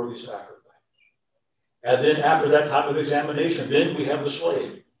undefiled, a worthy sacrifice. And then after that type of examination, then we have the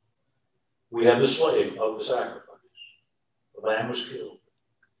slave. We have the slave of the sacrifice. The lamb was killed.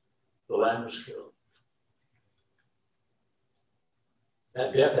 The lamb was killed.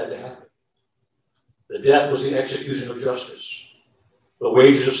 That death had to happen. The death was the execution of justice. The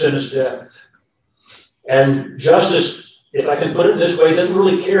wages of sin is death. And justice, if I can put it this way, doesn't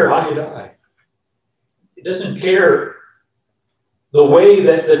really care how you die. It doesn't care the way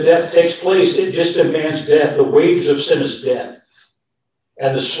that the death takes place. It just demands death. The wages of sin is death.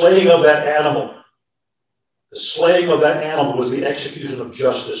 And the slaying of that animal, was the execution of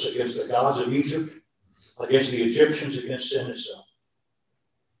justice against the gods of Egypt, against the Egyptians, against sin itself.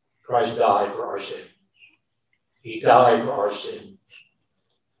 Christ died for our sins. He died for our sins,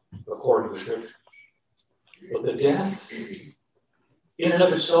 according to the Scriptures. But the death, in and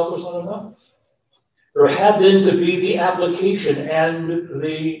of itself, was not enough. There had then to be the application and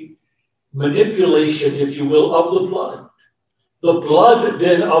the manipulation, if you will, of the blood. The blood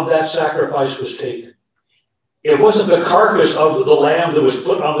then of that sacrifice was taken. It wasn't the carcass of the lamb that was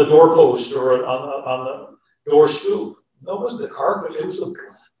put on the doorpost or on the door stoop. No, it wasn't the carcass, it was the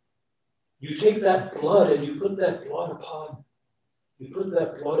blood. You take that blood and you put that blood upon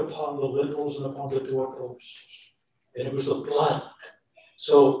the lintels and upon the doorposts. And it was the blood.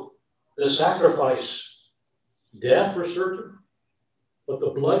 So the sacrifice, death for certain, but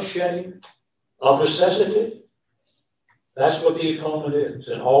the blood shedding of necessity, that's what the atonement is.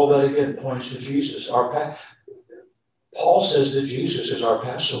 And all of that again points to Jesus. Paul says that Jesus is our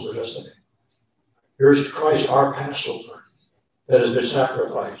Passover, doesn't he? Here's Christ, our Passover, that has been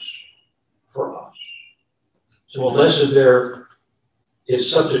sacrificed for us. So a lesson there is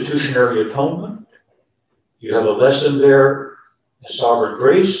substitutionary atonement. You have a lesson there in sovereign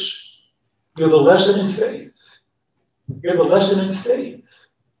grace. You have a lesson in faith. You have a lesson in faith.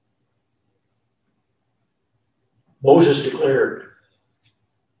 Moses declared,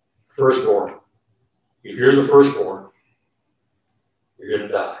 firstborn. If you're the firstborn, you're going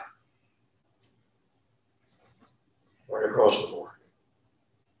to die. Right across the board.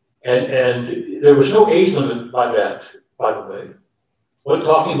 And there was no age limit by that, by the way. When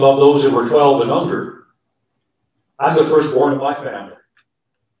talking about those that were 12 and under, I'm the firstborn of my family.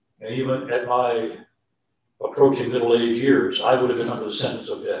 And even at my approaching middle-aged years, I would have been under the sentence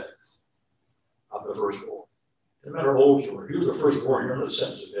of death. I'm the firstborn. No matter how old you were, you're the firstborn, you're under the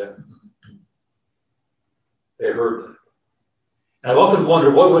sentence of death. They heard that. And I've often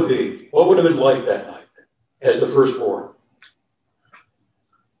wondered what would have been like that night as the firstborn.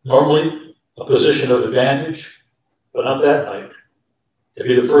 Normally, a position of advantage, but not that night. To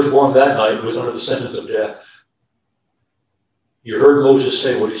be the firstborn that night was under the sentence of death. You heard Moses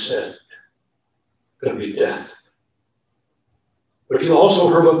say what he said. Going to be death. But you also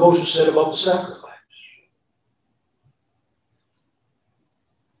heard what Moses said about the sacrifice.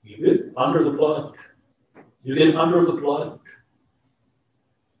 You get under the blood. You get under the blood.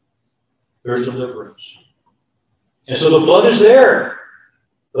 There's deliverance. And so the blood is there.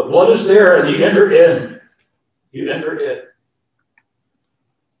 The blood is there, and you enter in. You enter in.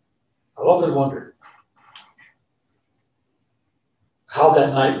 I've often wondered how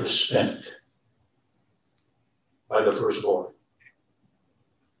that night was spent by the firstborn.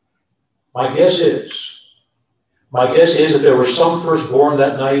 My guess is that there were some firstborn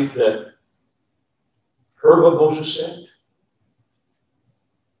that night that heard what Moses said.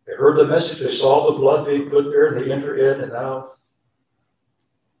 They heard the message, they saw the blood being put there, and they enter in, and now.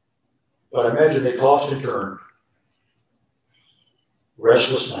 But I imagine they tossed and turned.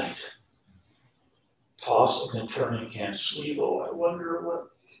 Restless night. Tossing and turning, can't sleep. Oh, I wonder what.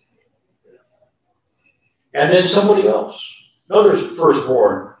 And then somebody else, another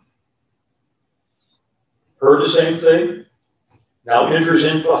firstborn, heard the same thing, now enters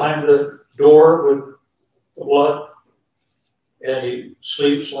in behind the door with the blood, and he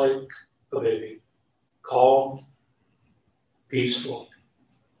sleeps like a baby, calm, peaceful,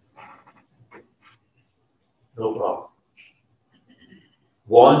 no problem.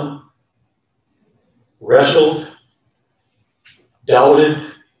 One wrestled,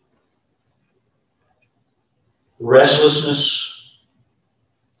 doubted, restlessness,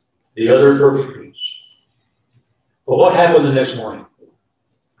 the other perfect peace. But what happened the next morning?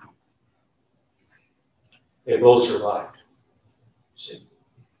 They both survived. See?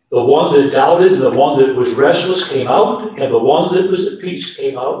 The one that doubted and the one that was restless came out, and the one that was at peace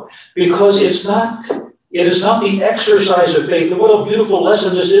came out, because it is not the exercise of faith. And what a beautiful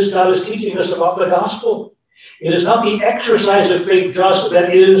lesson this is God is teaching us about the gospel. It is not the exercise of faith just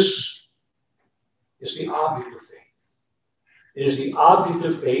that is, it's the object of faith. It is the object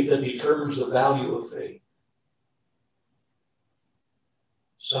of faith that determines the value of faith.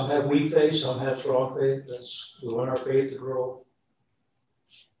 Some have weak faith, some have strong faith. We want our faith to grow.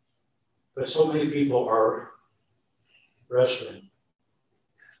 But so many people are wrestling.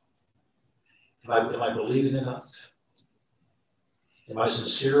 Am I believing enough? Am I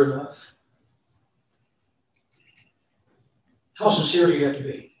sincere enough? How sincere do you have to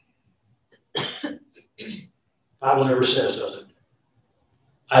be? The Bible never says, does it?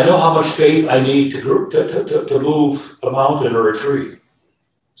 I know how much faith I need to move a mountain or a tree, the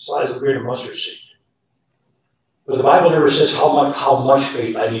size of a grain of mustard seed. But the Bible never says how much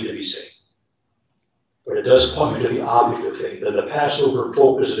faith I need to be saved. But it does point me to the object of faith. And the Passover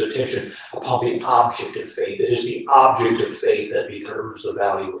focuses attention upon the object of faith. It is the object of faith that determines the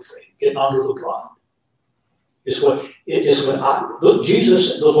value of faith. Getting under the blood.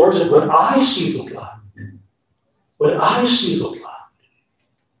 Jesus, the Lord said, when I see the blood,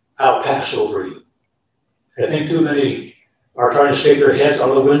 I'll pass over you. I think too many are trying to stick their heads out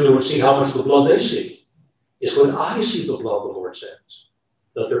of the window and see how much of the blood they see. It's when I see the blood, the Lord says.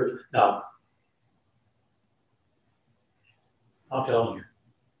 Now, I'm telling you,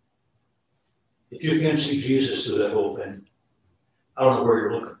 if you can't see Jesus through that whole thing, I don't know where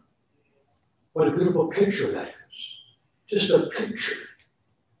you're looking. What a beautiful picture that is. Just a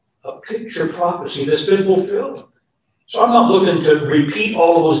picture prophecy that's been fulfilled. So I'm not looking to repeat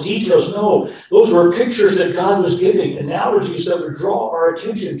all of those details. No, those were pictures that God was giving, analogies that would draw our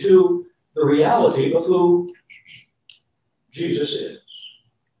attention to the reality of who Jesus is.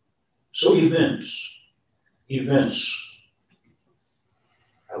 So events.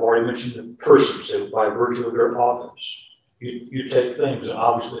 I've already mentioned the persons that by virtue of their office. You take things, and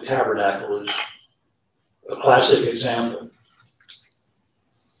obviously the tabernacle is a classic example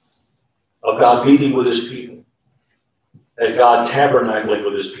of God meeting with his people and God tabernacling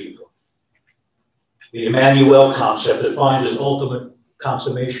with his people. The Emmanuel concept that finds its ultimate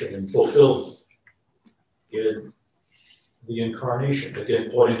consummation and fulfillment in the incarnation, again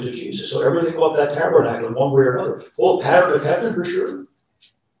pointing to Jesus. So everything about that tabernacle in one way or another, full pattern of heaven for sure,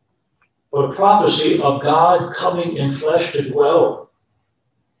 but a prophecy of God coming in flesh to dwell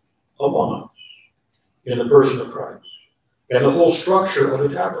among us in the person of Christ. And the whole structure of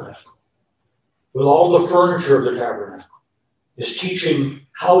the tabernacle, with all the furniture of the tabernacle, is teaching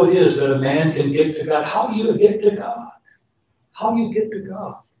how it is that a man can get to God. How do you get to God? How do you get to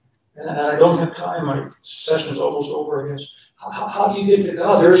God? And I don't have time. My session is almost over, I guess. How do you get to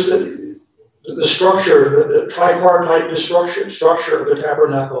God? There's the structure, the tripartite structure of the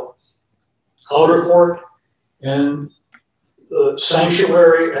tabernacle. Outer court and the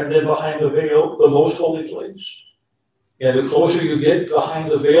sanctuary, and then behind the veil, the most holy place. And the closer you get behind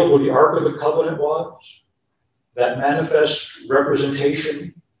the veil where the Ark of the Covenant was, that manifest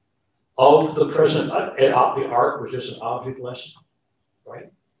representation of the present, the Ark was just an object lesson, right?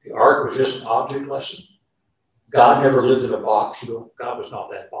 The Ark was just an object lesson. God never lived in a box. God was not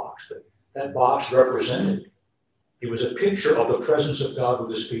that box, but that box represented. It was a picture of the presence of God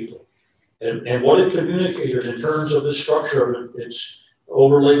with his people. And what it communicated in terms of the structure, it's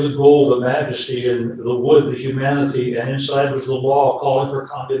overlaid with gold, the majesty, and the wood, the humanity, and inside was the law calling for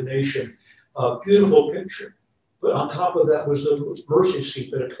condemnation. A beautiful picture. But on top of that was the mercy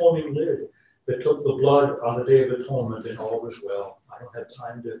seat, that atoning lid that took the blood on the Day of Atonement, and all was well. I don't have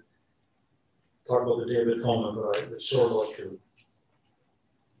time to talk about the Day of Atonement, but I would sort of like to.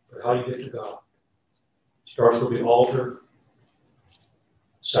 But how do you get to God? It starts with the altar.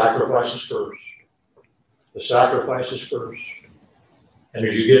 Sacrifices first. The sacrifices first. And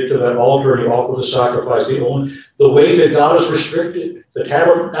as you get to that altar and you offer the sacrifice, the way to God is restricted. The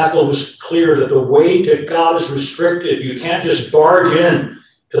tabernacle was clear that the way to God is restricted. You can't just barge in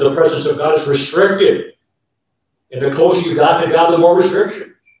to the presence of God. It's restricted. And the closer you got to God, the more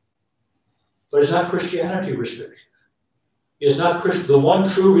restriction. But it's not Christianity restrictive. It's not Christian. The one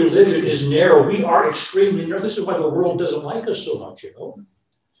true religion is narrow. We are extremely narrow. This is why the world doesn't like us so much,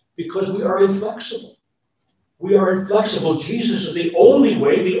 because we are inflexible. We are inflexible. Jesus is the only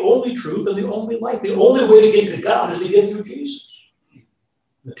way, the only truth, and the only life. The only way to get to God is to get through Jesus.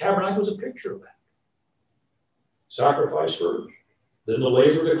 The tabernacle is a picture of that. Sacrifice first. Then the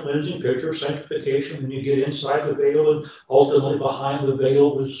laver of the cleansing, picture of sanctification. Then you get inside the veil, and ultimately behind the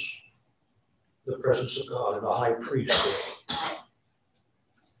veil was the presence of God and the high priest.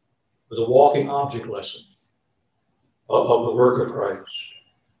 was a walking object lesson of the work of Christ.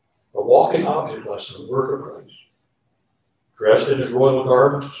 A walking object lesson of the work of Christ. Dressed in his royal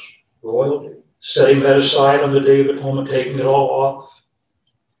garments, royalty, setting that aside on the Day of Atonement, taking it all off.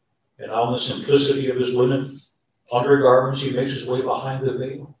 And on the simplicity of his linen undergarments, he makes his way behind the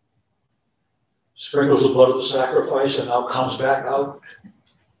veil. Sprinkles the blood of the sacrifice and now comes back out.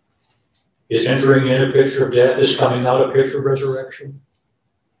 Is entering in a picture of death, is coming out a picture of resurrection.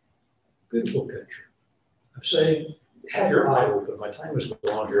 Beautiful picture. I'm saying, have your eye open. My time is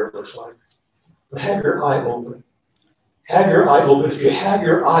gone here, it looks like. But have your eye open. Have your eye open. If you have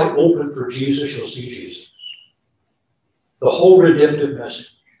your eye open for Jesus, you'll see Jesus. The whole redemptive message.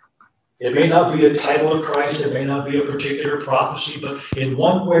 It may not be a title of Christ, it may not be a particular prophecy, but in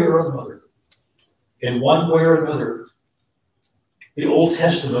one way or another, the Old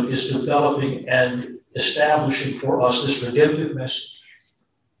Testament is developing and establishing for us this redemptive message.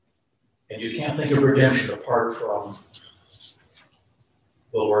 And you can't think of redemption apart from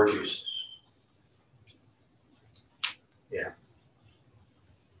the Lord Jesus. Yeah.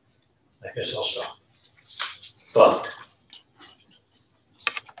 I guess I'll stop. But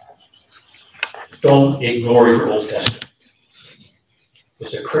don't ignore your Old Testament.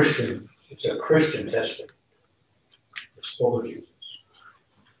 It's a Christian testament. It's full of Jesus.